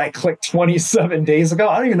don't know what I clicked 27 days ago.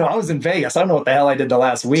 I don't even know. I was in Vegas. I don't know what the hell I did the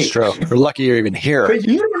last week. It's true. We're lucky you're even here. But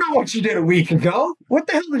you don't know what you did a week ago. What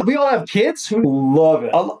the hell? We all have kids who love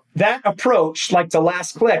it. That approach, like the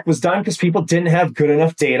last click, was done because people didn't have good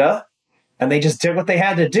enough data and they just did what they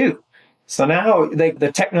had to do. So now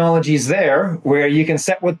the technology's there where you can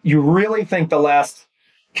set what you really think the last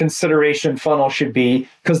consideration funnel should be,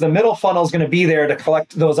 because the middle funnel is going to be there to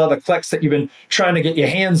collect those other clicks that you've been trying to get your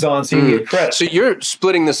hands on so you can get credit. So you're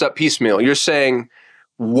splitting this up piecemeal. You're saying,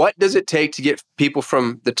 what does it take to get people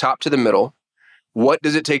from the top to the middle? What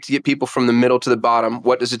does it take to get people from the middle to the bottom?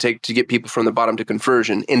 What does it take to get people from the bottom to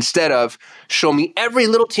conversion? Instead of show me every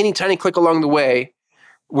little teeny tiny click along the way,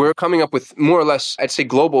 we're coming up with more or less, I'd say,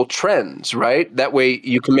 global trends, right? That way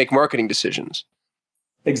you can make marketing decisions.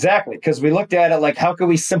 Exactly, because we looked at it like, how can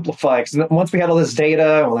we simplify? Because once we had all this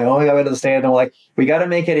data, we're like, oh, we got this data, and we're like, we got to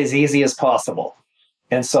make it as easy as possible.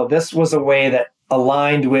 And so this was a way that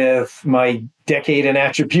aligned with my decade in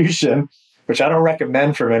attribution, which I don't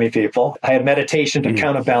recommend for many people. I had meditation to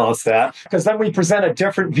counterbalance that, because then we present a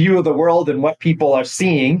different view of the world and what people are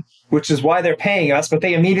seeing, which is why they're paying us, but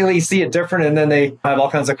they immediately see it different, and then they have all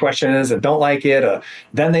kinds of questions and don't like it, or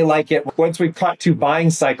then they like it. Once we plot 2 buying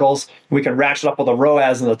cycles, we can ratchet up all the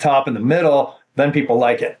ROAS in the top and the middle, then people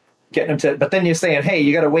like it. Getting them to, but then you're saying, hey,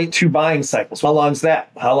 you got to wait 2 buying cycles. How long's that?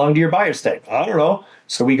 How long do your buyers take? I don't know.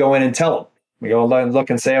 So we go in and tell them. We go and look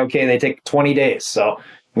and say, okay, they take 20 days. So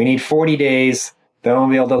we need 40 days. Then we'll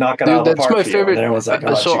be able to knock it out of the park. That's my favorite.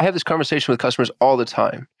 Like, so I have this conversation with customers all the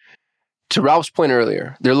time. To Ralph's point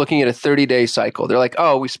earlier, they're looking at a 30-day cycle. They're like,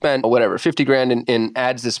 oh, we spent whatever, 50 grand in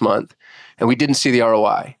ads this month, and we didn't see the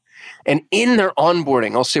ROI. And in their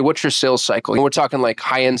onboarding, I'll say, what's your sales cycle? And we're talking like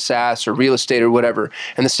high-end SaaS or real estate or whatever.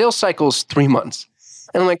 And the sales cycle is 3 months.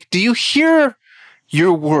 And I'm like, do you hear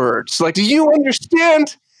your words? Like, do you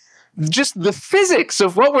understand just the physics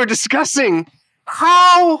of what we're discussing?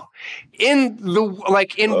 How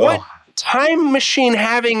what time machine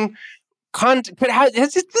having content, but how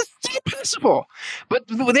is it possible? But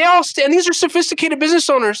they all stand. These are sophisticated business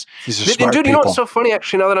owners. These are smart dude, you people. know what's so funny?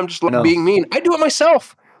 Actually, now that I'm just being mean, I do it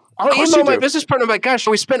myself. I'll email my business partner. I'm like, gosh,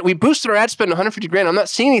 we boosted our ad spend 150 grand. I'm not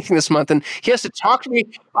seeing anything this month, and he has to talk to me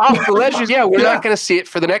off the ledges. Yeah, we're not going to see it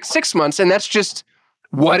for the next 6 months, and that's just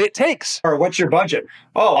what it takes. Or what's your budget?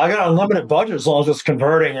 Oh, I got an unlimited budget as long as it's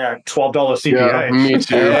converting at $12 CPA. Yeah, me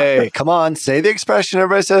too. Hey, come on, say the expression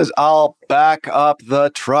everybody says. I'll back up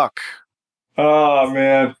the truck. Oh,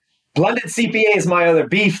 man. Blended CPA is my other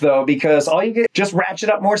beef, though, because all you get, just ratchet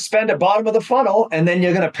up more spend at bottom of the funnel, and then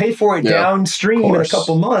you're going to pay for it downstream in a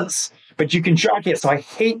couple months, but you can track it. So I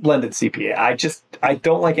hate blended CPA. I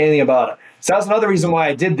don't like anything about it. So that's another reason why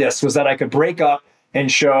I did this, was that I could break up and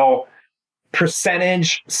show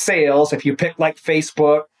percentage sales. If you pick like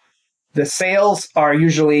Facebook, the sales are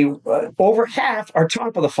usually over half are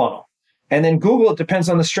top of the funnel. And then Google, it depends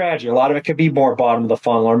on the strategy. A lot of it could be more bottom of the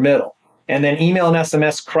funnel or middle. And then email and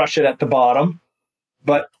SMS crush it at the bottom.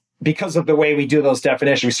 But because of the way we do those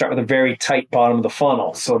definitions, we start with a very tight bottom of the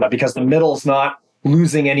funnel. So that because the middle's not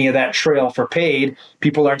losing any of that trail for paid,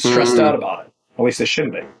 people aren't stressed out about it. At least they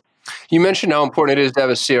shouldn't be. You mentioned how important it is to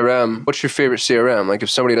have a CRM. What's your favorite CRM? Like if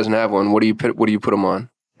somebody doesn't have one, what do you put them on?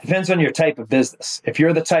 Depends on your type of business. If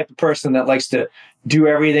you're the type of person that likes to do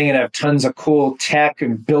everything and have tons of cool tech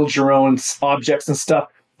and build your own objects and stuff,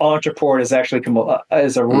 Entreport is actually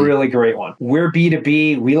is a really great one. We're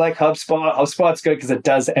B2B. We like HubSpot. HubSpot's good because it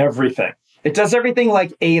does everything. It does everything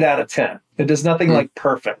like 8 out of 10. It does nothing like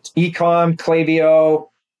perfect. Ecom, Klaviyo,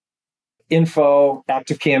 Info,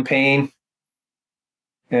 ActiveCampaign.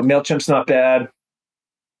 And MailChimp's not bad.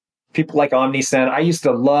 People like OmniSend. I used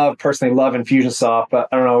to personally love Infusionsoft, but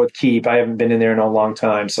I don't know with Keep. I haven't been in there in a long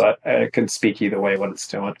time, so I couldn't speak either way what it's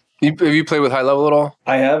doing. Have you played with High Level at all?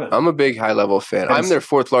 I haven't. I'm a big High Level fan. I'm their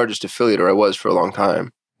 4th largest affiliate, or I was for a long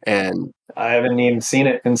time. And I haven't even seen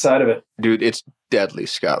it inside of it. Dude, it's deadly,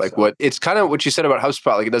 Scott. It's kind of what you said about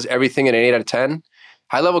HubSpot. Like it does everything at an 8 out of 10.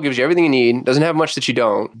 High Level gives you everything you need. Doesn't have much that you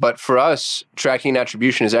don't. But for us, tracking and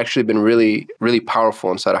attribution has actually been really, really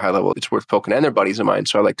powerful inside of High Level. It's worth poking. And they're buddies of mine,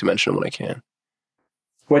 so I like to mention them when I can.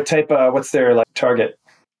 What type? What's their target?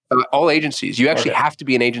 All agencies. You actually have to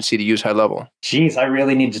be an agency to use High Level. Geez, I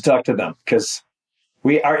really need to talk to them because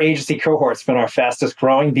our agency cohort's been our fastest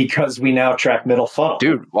growing because we now track middle funnel.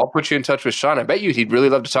 Dude, I'll put you in touch with Sean. I bet you he'd really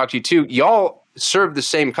love to talk to you too. Y'all serve the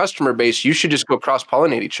same customer base. You should just go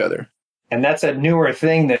cross-pollinate each other. And that's a newer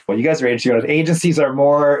thing that you guys are agency owners. Agencies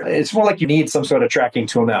are it's more like you need some sort of tracking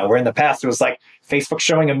tool now, where in the past it was like Facebook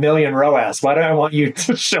showing 1 million ROAS. Why do I want you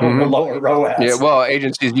to show a lower ROAS? Yeah, well,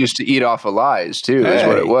 agencies used to eat off of lies too, is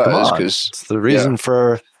what it was. It's the reason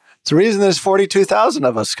it's the reason there's 42,000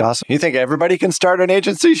 of us, Scott. You think everybody can start an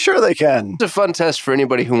agency? Sure they can. It's a fun test for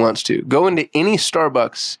anybody who wants to. Go into any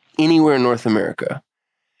Starbucks anywhere in North America.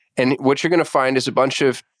 And what you're going to find is a bunch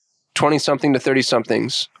of 20-something to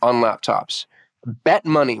 30-somethings on laptops. Bet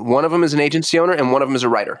money. One of them is an agency owner and one of them is a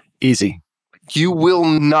writer. Easy. You will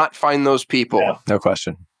not find those people. Yeah. No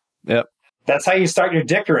question. Yep. That's how you start your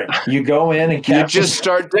dickering. You go in and you just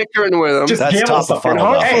start dickering with them. That's top of funnel.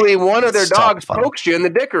 And hopefully one of their dogs pokes you in the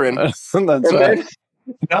dickering. That's right.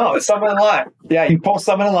 No, it's someone in line. Yeah, you post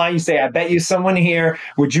someone in line. You say, I bet you someone here,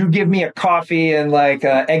 would you give me a coffee and like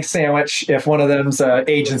an egg sandwich if one of them's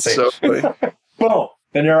agency? So funny. Boom.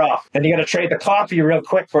 then you're off. And you got to trade the coffee real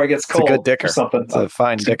quick before it gets cold. It's a good dicker. Or something. It's a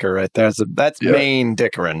fine dicker right there. That's Maine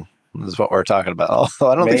dickering. Is what we're talking about.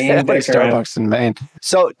 Although I don't think they have any Starbucks in Maine.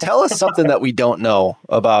 So tell us something that we don't know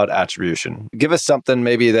about attribution. Give us something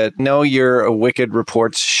maybe that you're a Wicked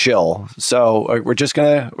Reports shill. So we're just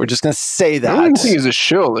gonna say that. I don't think he's a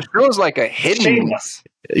shill. A shill is like a hidden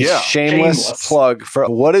shameless plug for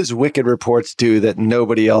what does Wicked Reports do that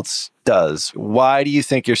nobody else does? Why do you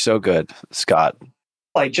think you're so good, Scott?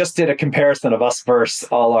 I just did a comparison of us versus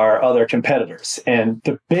all our other competitors. And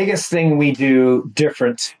the biggest thing we do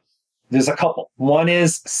different, there's a couple. One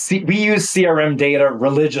is we use CRM data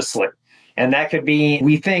religiously. And that could be,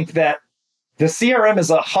 we think that the CRM is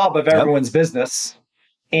a hub of everyone's business.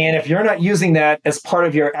 And if you're not using that as part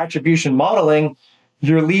of your attribution modeling,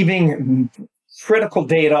 you're leaving critical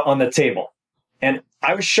data on the table. And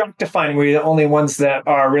I was shocked to find we're the only ones that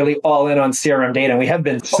are really all in on CRM data. And we have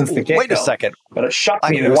been since the get-go. Wait a second. But it shocked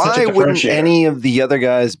me. Why wouldn't any of the other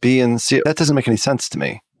guys be in CRM? That doesn't make any sense to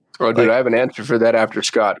me. Oh, dude, I have an answer for that after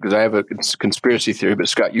Scott, because I have a conspiracy theory, but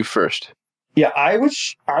Scott, you first. Yeah, I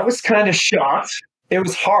was kind of shocked. It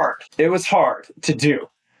was hard. It was hard to do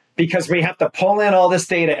because we have to pull in all this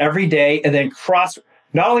data every day and then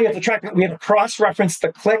not only have to track it, we have to cross-reference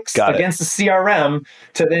the clicks against the CRM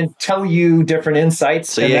to then tell you different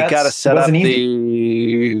insights. So you got to set up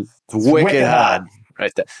the wicked hard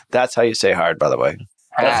right there. That's how you say hard, by the way.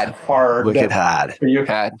 Hard. Wicked hard.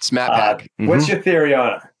 It's Matt Pack. What's your theory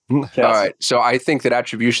on it? All right. So I think that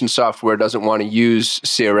attribution software doesn't want to use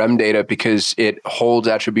CRM data because it holds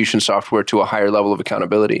attribution software to a higher level of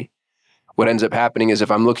accountability. What ends up happening is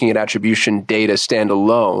if I'm looking at attribution data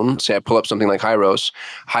standalone, say I pull up something like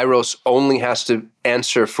Hyros only has to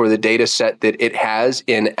answer for the data set that it has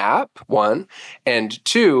in app, one, and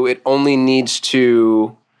two, it only needs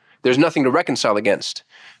to, there's nothing to reconcile against.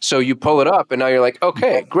 So you pull it up and now you're like,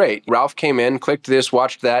 okay, great. Ralph came in, clicked this,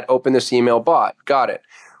 watched that, opened this email, bought, got it.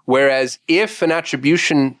 Whereas if an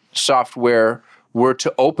attribution software were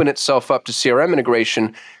to open itself up to CRM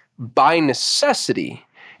integration, by necessity,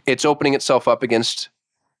 it's opening itself up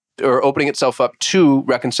to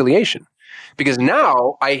reconciliation. Because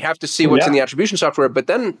now I have to see what's in the attribution software, but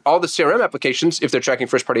then all the CRM applications, if they're tracking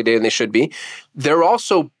first-party data, and they should be, they're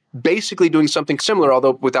also basically doing something similar,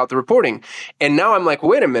 although without the reporting. And now I'm like,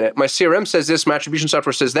 wait a minute, my CRM says this, my attribution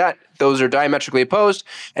software says that. Those are diametrically opposed,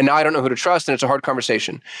 and now I don't know who to trust, and it's a hard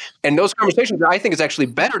conversation. And those conversations, I think it's actually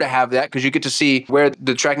better to have that because you get to see where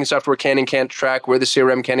the tracking software can and can't track, where the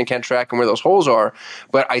CRM can and can't track, and where those holes are.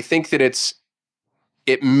 But I think that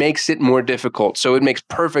it makes it more difficult. So it makes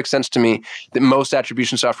perfect sense to me that most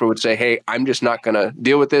attribution software would say, hey, I'm just not going to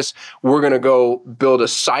deal with this. We're going to go build a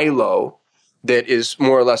silo that is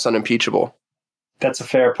more or less unimpeachable. That's a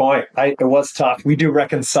fair point. It was tough. We do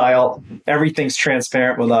reconcile. Everything's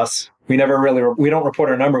transparent with us. We don't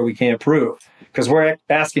report a number we can't prove because we're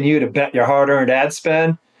asking you to bet your hard-earned ad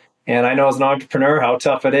spend. And I know as an entrepreneur how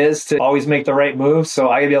tough it is to always make the right move. So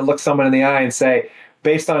I gotta look someone in the eye and say,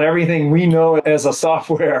 based on everything we know as a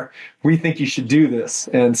software, we think you should do this.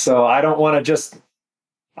 And so I don't want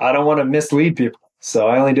to mislead people. So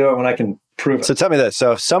I only do it when I can prove it. So tell me this.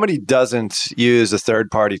 So if somebody doesn't use a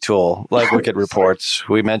third-party tool like Wicked Reports,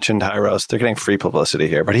 we mentioned Hyros, they're getting free publicity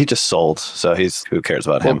here, but he just sold. So who cares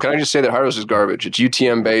about him? Can I just say that Hyros is garbage? It's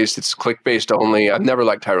UTM-based. It's click-based only. I've never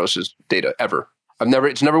liked Hyros' data, ever.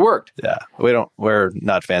 It's never worked. Yeah, we're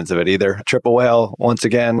not fans of it either. Triple Whale, once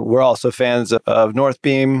again, we're also fans of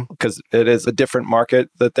Northbeam because it is a different market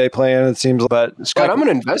that they play in, it seems. But Scott, I'm an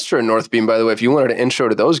investor in Northbeam, by the way, if you wanted an intro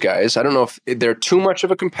to those guys. I don't know if they're too much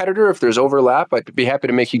of a competitor, if there's overlap. I'd be happy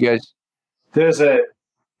to make you guys.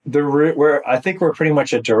 I think we're pretty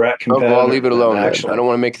much a direct competitor. Oh, well, I'll leave it alone. Actually, I don't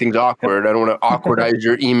want to make things awkward. I don't want to awkwardize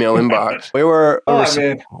your email inbox. We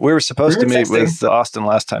were supposed to meet with Austin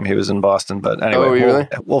last time he was in Boston, but anyway,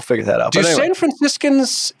 we'll figure that out. Do San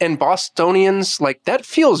Franciscans and Bostonians, like, that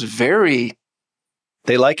feels very...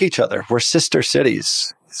 They like each other. We're sister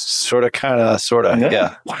cities. Sort of.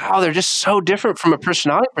 Yeah. Wow, they're just so different from a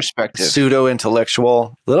personality perspective.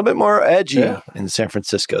 Pseudo-intellectual. A little bit more edgy in San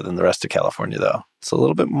Francisco than the rest of California, though. It's a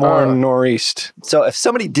little bit more northeast. So if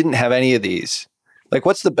somebody didn't have any of these, like,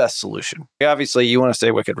 what's the best solution? Obviously, you want to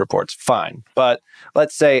say Wicked Reports. Fine. But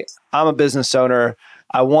let's say I'm a business owner.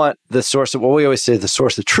 I want the source of what we always say, the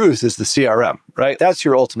source of truth is the CRM, right? That's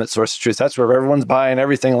your ultimate source of truth. That's where everyone's buying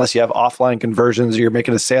everything, unless you have offline conversions or you're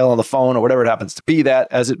making a sale on the phone or whatever it happens to be, that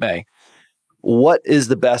as it may. What is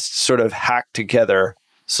the best sort of hacked together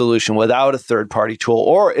solution without a third-party tool?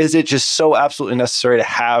 Or is it just so absolutely necessary to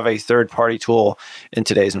have a third-party tool in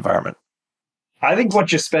today's environment? I think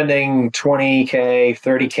once you're spending 20K,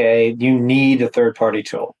 30K, you need a third-party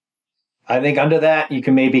tool. I think under that, you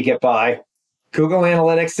can maybe get by. Google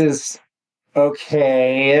Analytics is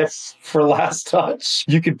okay for last touch.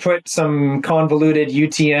 You could put some convoluted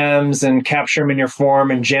UTMs and capture them in your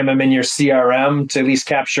form and jam them in your CRM to at least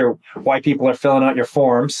capture why people are filling out your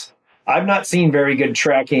forms. I've not seen very good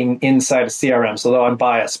tracking inside of CRMs, although I'm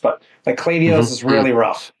biased, but like Klaviyo's is really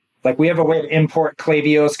rough. Like we have a way to import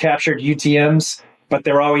Klaviyo's captured UTMs, but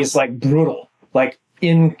they're always like brutal. Like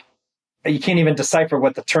you can't even decipher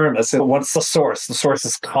what the term is. So what's the source? The source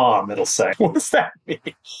is calm, it'll say. What does that mean?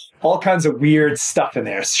 All kinds of weird stuff in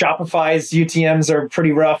there. Shopify's UTMs are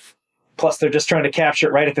pretty rough. Plus, they're just trying to capture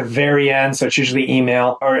it right at the very end. So it's usually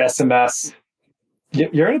email or SMS.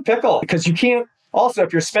 You're in a pickle because you can't. Also,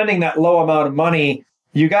 if you're spending that low amount of money,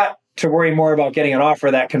 you got to worry more about getting an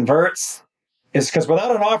offer that converts. Is because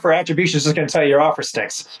without an offer, attribution is just going to tell you your offer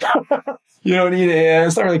stinks. You don't need it.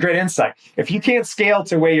 It's not really great insight. If you can't scale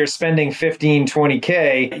to where you're spending 15,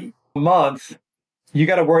 20K a month, you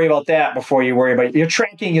got to worry about that before you worry about it. Your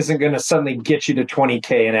tracking isn't going to suddenly get you to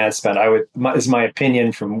 20K in ad spend. Is my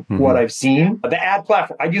opinion from what I've seen. The ad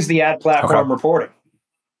platform, I use the ad platform reporting.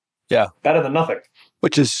 Yeah. Better than nothing.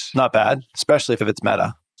 Which is not bad, especially if it's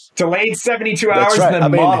meta. Delayed 72 hours. That's right.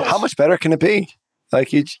 And then models. How much better can it be?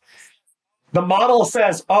 Like the model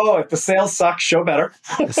says, oh, if the sales suck, show better.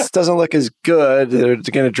 This doesn't look as good. They're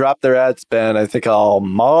going to drop their ad spend. I think I'll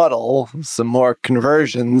model some more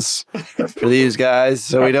conversions for these guys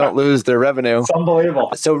so we don't lose their revenue. It's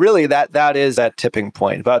unbelievable. So really that is that tipping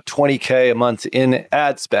point, about 20K a month in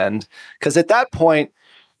ad spend. Because at that point,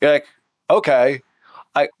 you're like, okay,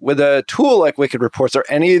 with a tool like Wicked Reports or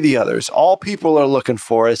any of the others, all people are looking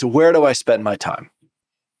for is where do I spend my time?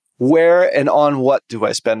 Where and on what do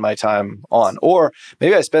I spend my time on? Or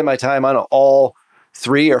maybe I spend my time on all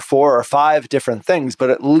 3 or 4 or 5 different things,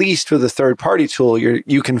 but at least with a third-party tool,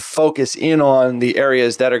 you can focus in on the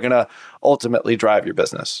areas that are going to ultimately drive your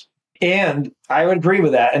business. And I would agree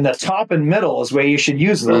with that. And the top and middle is where you should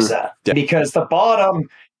use those at. Yeah. Because the bottom,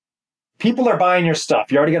 people are buying your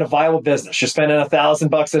stuff. You already got a viable business. You're spending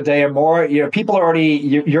 $1,000 a day or more. People are already,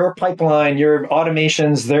 your pipeline, your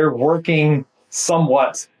automations, they're working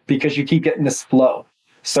somewhat, because you keep getting this flow.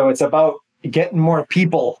 So it's about getting more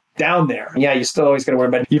people down there. Yeah, you still always got to worry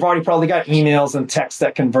about it. You've already probably got emails and texts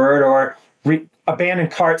that convert or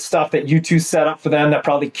abandoned cart stuff that you two set up for them that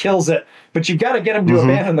probably kills it. But you got to get them to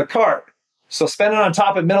abandon the cart. So spend it on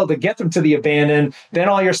top and middle to get them to the abandon. Then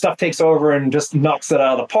all your stuff takes over and just knocks it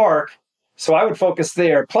out of the park. So I would focus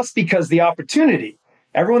there. Plus, because the opportunity,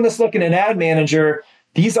 everyone that's looking at Ad Manager,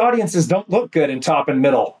 these audiences don't look good in top and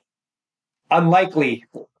middle. Unlikely.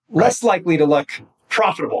 Less likely to look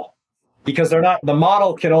profitable because they're not. The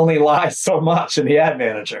model can only lie so much in the Ad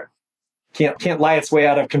Manager. Can't lie its way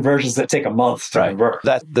out of conversions that take a month to convert.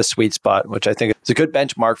 That's the sweet spot, which I think is a good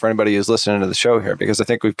benchmark for anybody who's listening to the show here, because I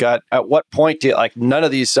think we've got, at what point do you, like, none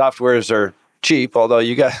of these softwares are cheap, although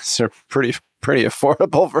you guys are pretty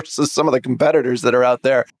affordable versus some of the competitors that are out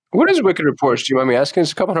there. What is Wicked Reports? Do you mind me asking?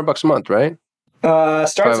 It's a couple $100 a month, right?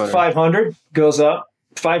 Starts at 500, goes up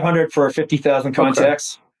 500 for 50,000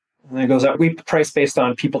 contacts. Okay. And then it goes up. We price based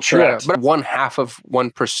on people tracked. Yeah, but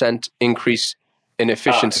 0.5% increase in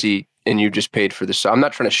efficiency, and you just paid for this. So I'm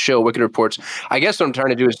not trying to show Wicked Reports. I guess what I'm trying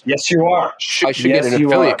to do is... Yes, you are. I should get an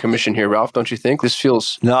affiliate commission here, Ralph, don't you think? This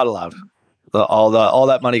feels... Not allowed. All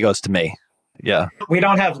that money goes to me. Yeah. We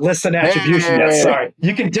don't have listen attribution yet. Sorry.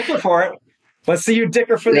 You can dicker for it. Let's see you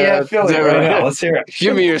dicker for the affiliate right now. Let's hear it.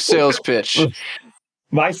 Give me your sales pitch.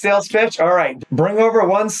 My sales pitch? All right. Bring over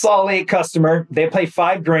one Salt Lake customer. They pay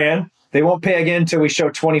 $5,000. They won't pay again until we show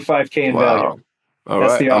 25K in value. All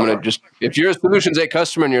right. I'm going to just, if you're a Solutions 8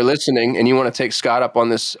 customer and you're listening and you want to take Scott up on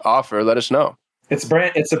this offer, let us know. It's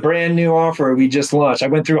a brand new offer we just launched. I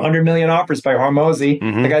went through 100 million offers by Hormozy.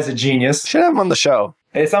 The guy's a genius. Should have him on the show.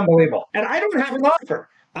 It's unbelievable. And I don't have an offer.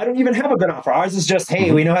 I don't even have a good offer. Ours is just,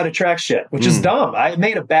 hey, we know how to track shit, which is dumb. I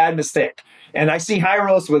made a bad mistake. And I see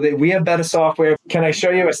Hyros with it. We have better software. Can I show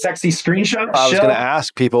you a sexy screenshot? I was going to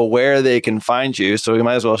ask people where they can find you, so we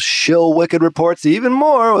might as well shill Wicked Reports even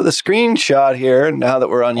more with a screenshot here now that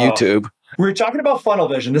we're on YouTube. We're talking about Funnel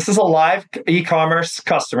Vision. This is a live e-commerce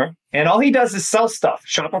customer, and all he does is sell stuff.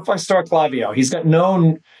 Shopify Store Klaviyo. He's got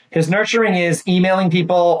his nurturing is emailing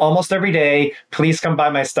people almost every day, please come buy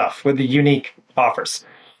my stuff with the unique offers.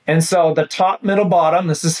 And so the top, middle, bottom,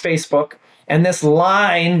 this is Facebook. And this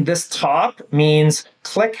line, this top, means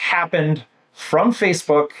click happened from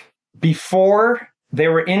Facebook before they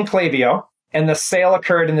were in Klaviyo, and the sale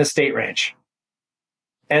occurred in this date range.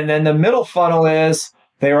 And then the middle funnel is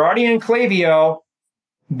they were already in Klaviyo.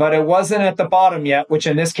 but it wasn't at the bottom yet, which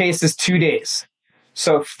in this case is 2 days.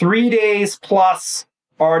 So 3 days plus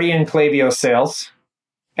already in Klaviyo sales.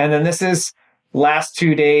 And then this is last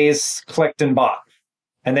 2 days clicked and bought.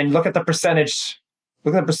 And then look at the percentage.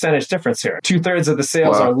 Look at the percentage difference here. 2/3 of the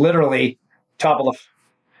sales are literally top of the...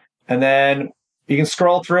 And then you can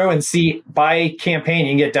scroll through and see by campaign,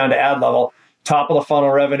 you can get down to ad level, top of the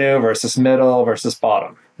funnel revenue versus middle versus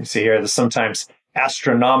bottom. You see here, there's sometimes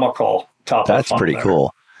astronomical top of the funnel. That's pretty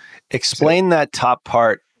cool. Explain that top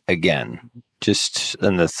part again, just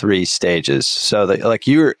in the 3 stages. So that like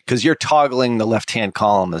because you're toggling the left-hand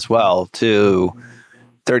column as well to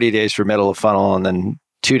 30 days for middle of funnel and then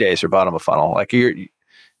 2 days for bottom of funnel. Like is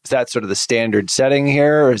that sort of the standard setting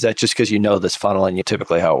here, or is that just because you know this funnel and you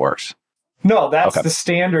typically how it works? No, that's the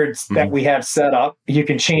standards that we have set up. You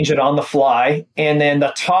can change it on the fly. And then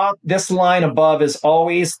the top, this line above is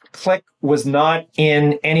always click was not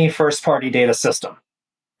in any first-party data system.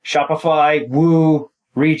 Shopify, Woo,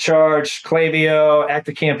 Recharge, Klaviyo,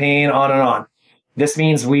 ActiveCampaign, on and on. This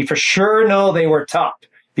means we for sure know they were top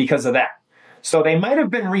because of that. So they might have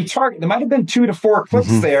been retargeted. There might have been 2 to 4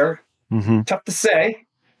 clicks there. Tough to say,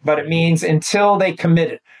 but it means until they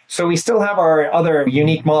committed. So we still have our other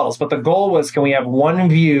unique models, but the goal was, can we have one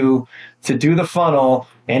view to do the funnel,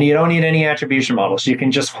 and you don't need any attribution models. You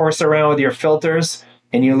can just horse around with your filters,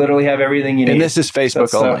 and you literally have everything you need. And this is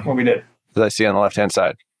Facebook only. What we did. As I see on the left-hand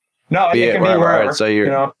side. No, it can be wherever. Right,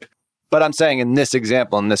 so but I'm saying in this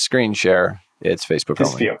example, in this screen share, it's Facebook this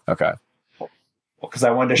only. View. Okay. Because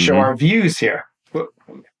I wanted to show our views here. So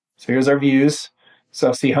here's our views.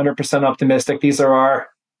 So see 100% optimistic. These are our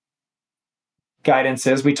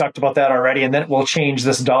guidances. We talked about that already. And then we'll change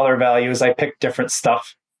this dollar value as I pick different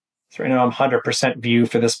stuff. So right now I'm 100% view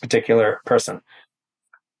for this particular person.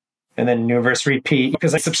 And then new versus repeat.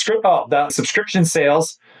 Because the subscription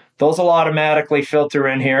sales, those will automatically filter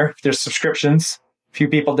in here. If there's subscriptions, a few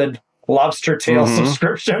people did lobster tail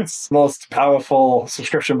subscriptions. Most powerful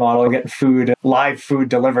subscription model, getting food, live food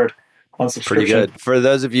delivered on subscription. Pretty good. For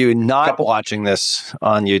those of you not watching this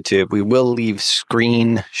on YouTube, we will leave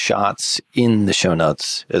screenshots in the show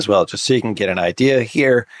notes as well, just so you can get an idea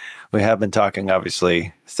here. We have been talking,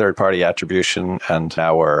 obviously, third-party attribution, and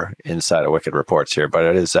now we're inside of Wicked Reports here,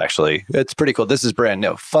 but it's pretty cool. This is brand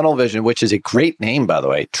new. Funnel Vision, which is a great name, by the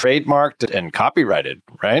way, trademarked and copyrighted,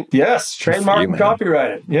 right? Yes, trademarked and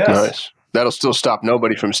copyrighted. Yes. Nice. That'll still stop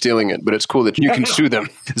nobody from stealing it, but it's cool that you can sue them.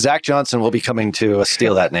 Zach Johnson will be coming to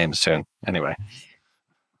steal that name soon. Anyway.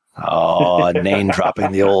 Oh, name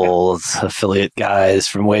dropping the old affiliate guys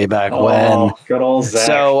from way back when. Good old Zach.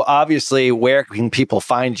 So obviously, where can people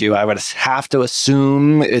find you? I would have to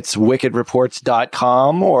assume it's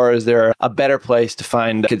wickedreports.com, or is there a better place to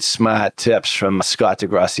find good smart tips from Scott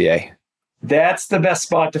DesGrosseilliers? That's the best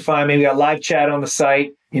spot to find me. We got live chat on the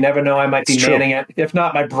site. You never know, I might be manning it. If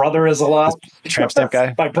not, my brother is a lot. Tramp stamp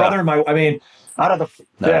guy? My brother, out of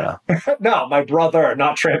the... No, my brother,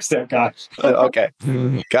 not tramp stamp guy. Okay,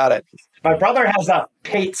 got it. My brother has a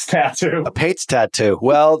Pates tattoo. A Pates tattoo.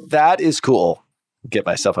 Well, that is cool. Get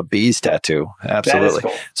myself a bees tattoo. Absolutely.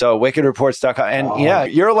 Cool. So wickedreports.com.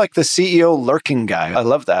 And you're like the CEO lurking guy. I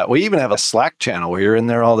love that. We even have a Slack channel where you're in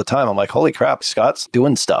there all the time. I'm like, holy crap, Scott's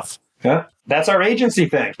doing stuff. Yeah. That's our agency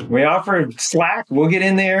thing. We offer Slack. We'll get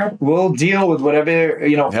in there. We'll deal with whatever,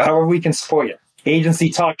 however we can support you. Agency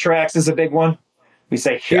talk tracks is a big one. We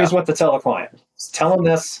say, here's what to tell a client. Tell them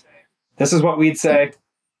this. This is what we'd say.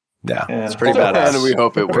 Yeah, it's pretty badass. And we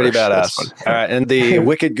hope it works. Pretty badass. All right, and the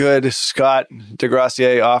wicked good Scott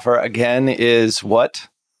DesGrosseilliers offer again is what?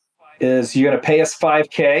 Is you're going to pay us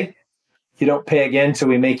 $5K. You don't pay again until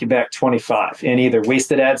we make you back $25. And either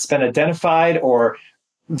wasted ad spend identified or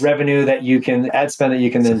revenue that you can ad spend that you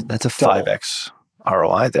can then. That's a 5x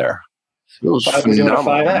ROI there.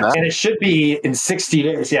 And it should be in 60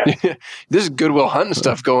 days. Yeah. This is Goodwill Hunting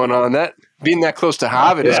stuff going on. That being that close to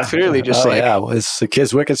Harvard is clearly just it's the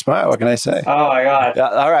kid's wicked smart. What can I say? Oh my God.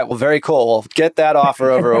 All right. Well, very cool. Well, get that offer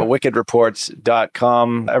over at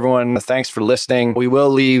wickedreports.com. Everyone, thanks for listening. We will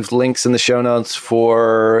leave links in the show notes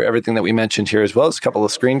for everything that we mentioned here, as well as a couple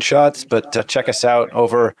of screenshots, but check us out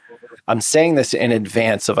over. I'm saying this in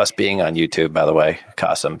advance of us being on YouTube, by the way,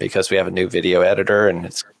 Qasim, because we have a new video editor and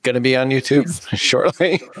it's going to be on YouTube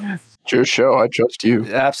shortly. It's your show. I trust you.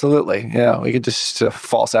 Absolutely. Yeah, we could just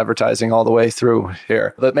false advertising all the way through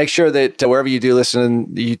here. But make sure that wherever you do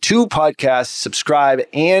listen to podcasts, subscribe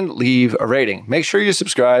and leave a rating. Make sure you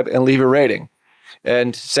subscribe and leave a rating.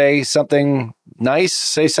 And say something nice,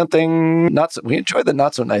 say something not so... We enjoy the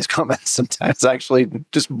not so nice comments sometimes, actually,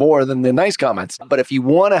 just more than the nice comments. But if you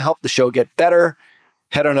want to help the show get better,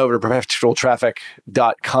 head on over to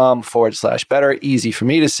perpetualtraffic.com/better. Easy for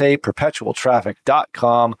me to say,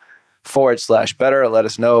 perpetualtraffic.com/better. Let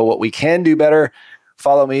us know what we can do better.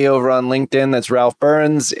 Follow me over on LinkedIn. That's Ralph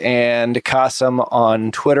Burns, and Qasim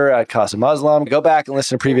on Twitter at Qasim Muslim. Go back and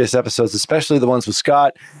listen to previous episodes, especially the ones with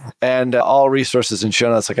Scott. And all resources and show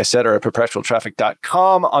notes, like I said, are at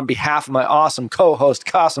perpetualtraffic.com. On behalf of my awesome co-host,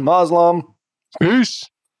 Qasim Muslim. Peace.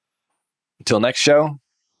 Until next show,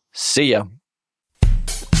 see ya.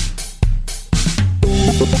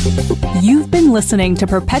 You've been listening to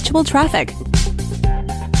Perpetual Traffic,